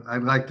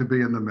 I'd like to be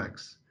in the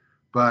mix.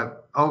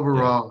 But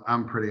overall,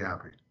 I'm pretty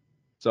happy.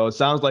 So it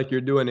sounds like you're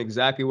doing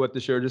exactly what the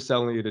shirt is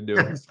telling you to do.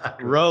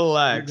 Exactly.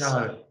 Relax.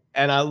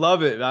 And I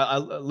love it.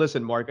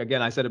 Listen, Mark,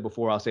 again, I said it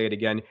before, I'll say it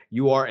again.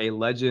 You are a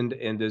legend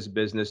in this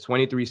business.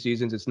 23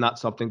 seasons. It's not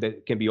something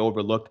that can be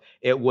overlooked.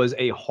 It was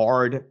a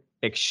hard,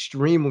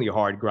 extremely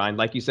hard grind.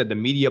 Like you said, the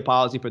media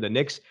policy for the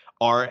Knicks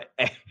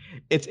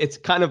it's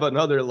kind of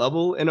another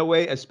level in a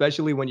way,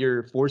 especially when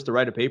you're forced to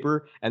write a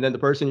paper and then the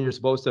person you're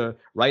supposed to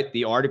write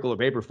the article or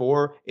paper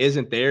for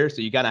isn't there.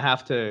 So you gotta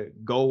have to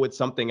go with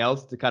something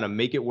else to kind of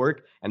make it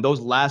work. And those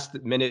last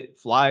minute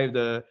fly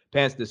the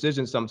pants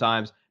decisions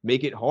sometimes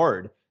make it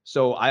hard.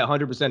 So I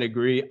 100%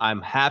 agree.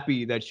 I'm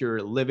happy that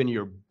you're living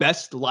your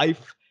best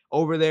life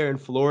over there in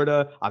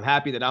Florida. I'm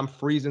happy that I'm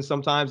freezing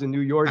sometimes in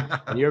New York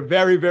and you're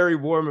very, very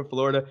warm in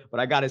Florida. But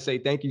I got to say,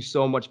 thank you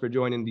so much for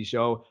joining the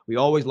show. We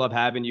always love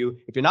having you.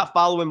 If you're not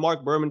following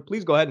Marc Berman,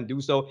 please go ahead and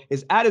do so.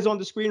 His ad is on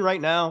the screen right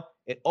now.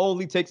 It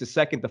only takes a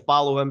second to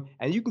follow him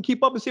and you can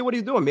keep up and see what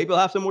he's doing. Maybe he'll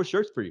have some more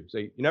shirts for you. So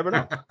you never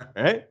know.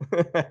 All right.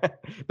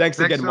 Thanks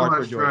again, so Mark,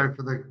 much, for joining. Troy,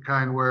 for the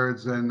kind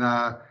words. And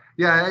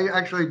yeah, I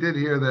actually did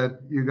hear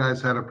that you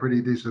guys had a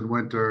pretty decent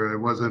winter. It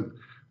wasn't,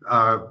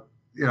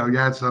 you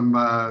had some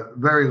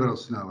very little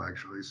snow,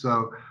 actually.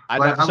 So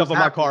I'd have to shuffle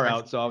my car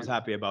out, so I was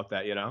happy about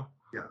that, Yeah,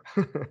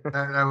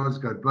 that was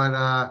good.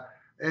 But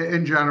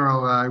in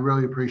general, I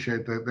really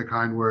appreciate the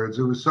kind words.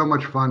 It was so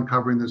much fun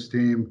covering this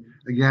team.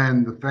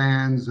 Again, the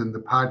fans and the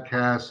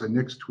podcasts and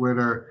Knicks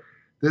Twitter.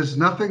 There's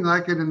nothing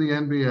like it in the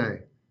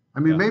NBA. I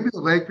mean, maybe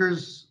the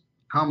Lakers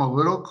come a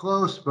little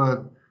close,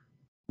 but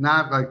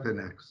not like the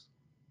Knicks.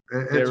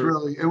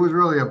 It was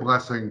really a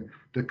blessing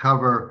to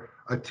cover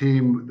a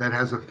team that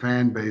has a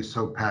fan base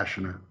so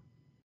passionate.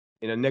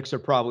 Knicks are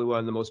probably one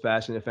of the most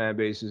passionate fan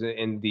bases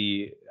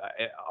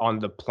on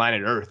the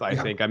planet Earth, I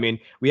think. I mean,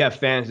 we have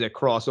fans that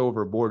cross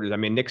over borders. I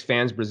mean, Knicks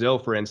fans, Brazil,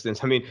 for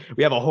instance. I mean,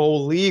 we have a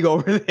whole league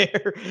over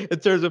there in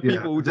terms of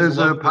people who just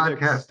love the Knicks.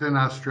 There's a podcast in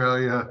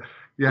Australia.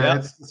 Yeah,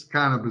 it's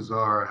kind of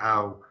bizarre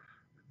how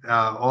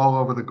all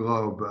over the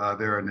globe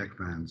there are Knicks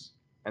fans.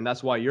 And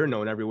that's why you're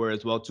known everywhere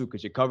as well, too,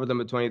 because you covered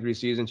them in 23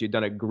 seasons. You've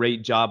done a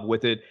great job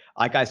with it.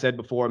 Like I said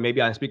before, maybe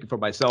I'm speaking for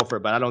myself,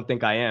 but I don't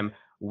think I am.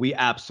 We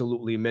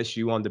absolutely miss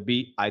you on the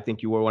beat. I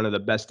think you were one of the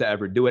best to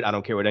ever do it. I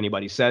don't care what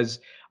anybody says.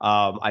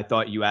 I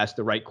thought you asked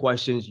the right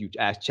questions. You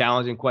asked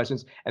challenging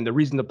questions. And the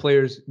reason the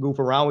players goof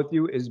around with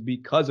you is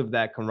because of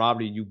that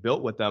camaraderie you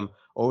built with them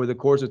over the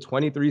course of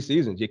 23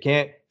 seasons. You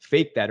can't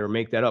fake that or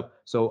make that up.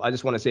 So I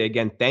just want to say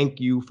again, thank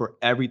you for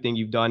everything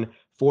you've done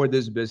for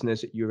this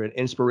business. You're an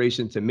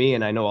inspiration to me.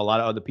 And I know a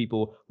lot of other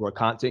people who are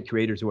content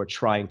creators who are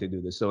trying to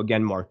do this. So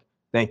again, Mark,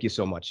 thank you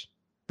so much.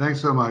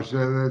 Thanks so much.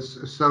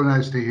 That's so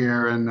nice to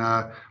hear. And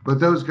but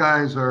those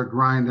guys are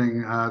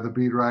grinding. The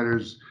beat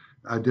writers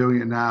are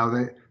doing it now.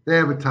 They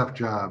have a tough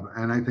job,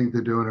 and I think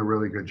they're doing a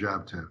really good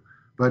job too.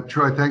 But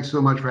Troy, thanks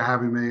so much for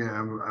having me.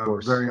 I'm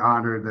very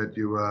honored that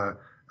you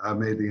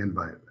made the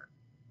invite.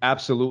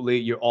 Absolutely.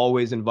 You're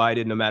always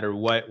invited no matter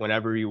what.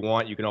 Whenever you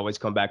want, you can always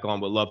come back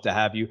on. We'd love to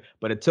have you.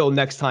 But until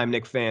next time,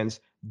 Knicks fans,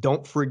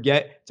 don't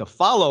forget to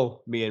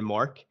follow me and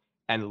Mark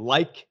and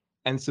like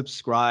and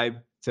subscribe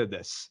to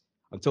this.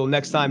 Until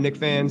next time, Knicks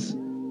fans,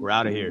 we're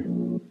out of here.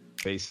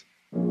 Peace.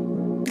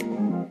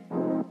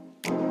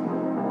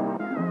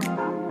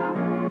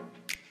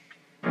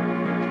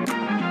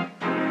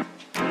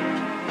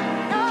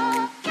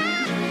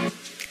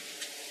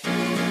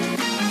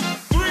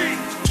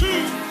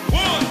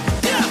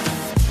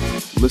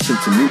 Listen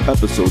to new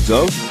episodes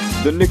of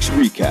The Knicks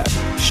Recap,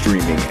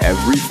 streaming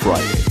every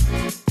Friday.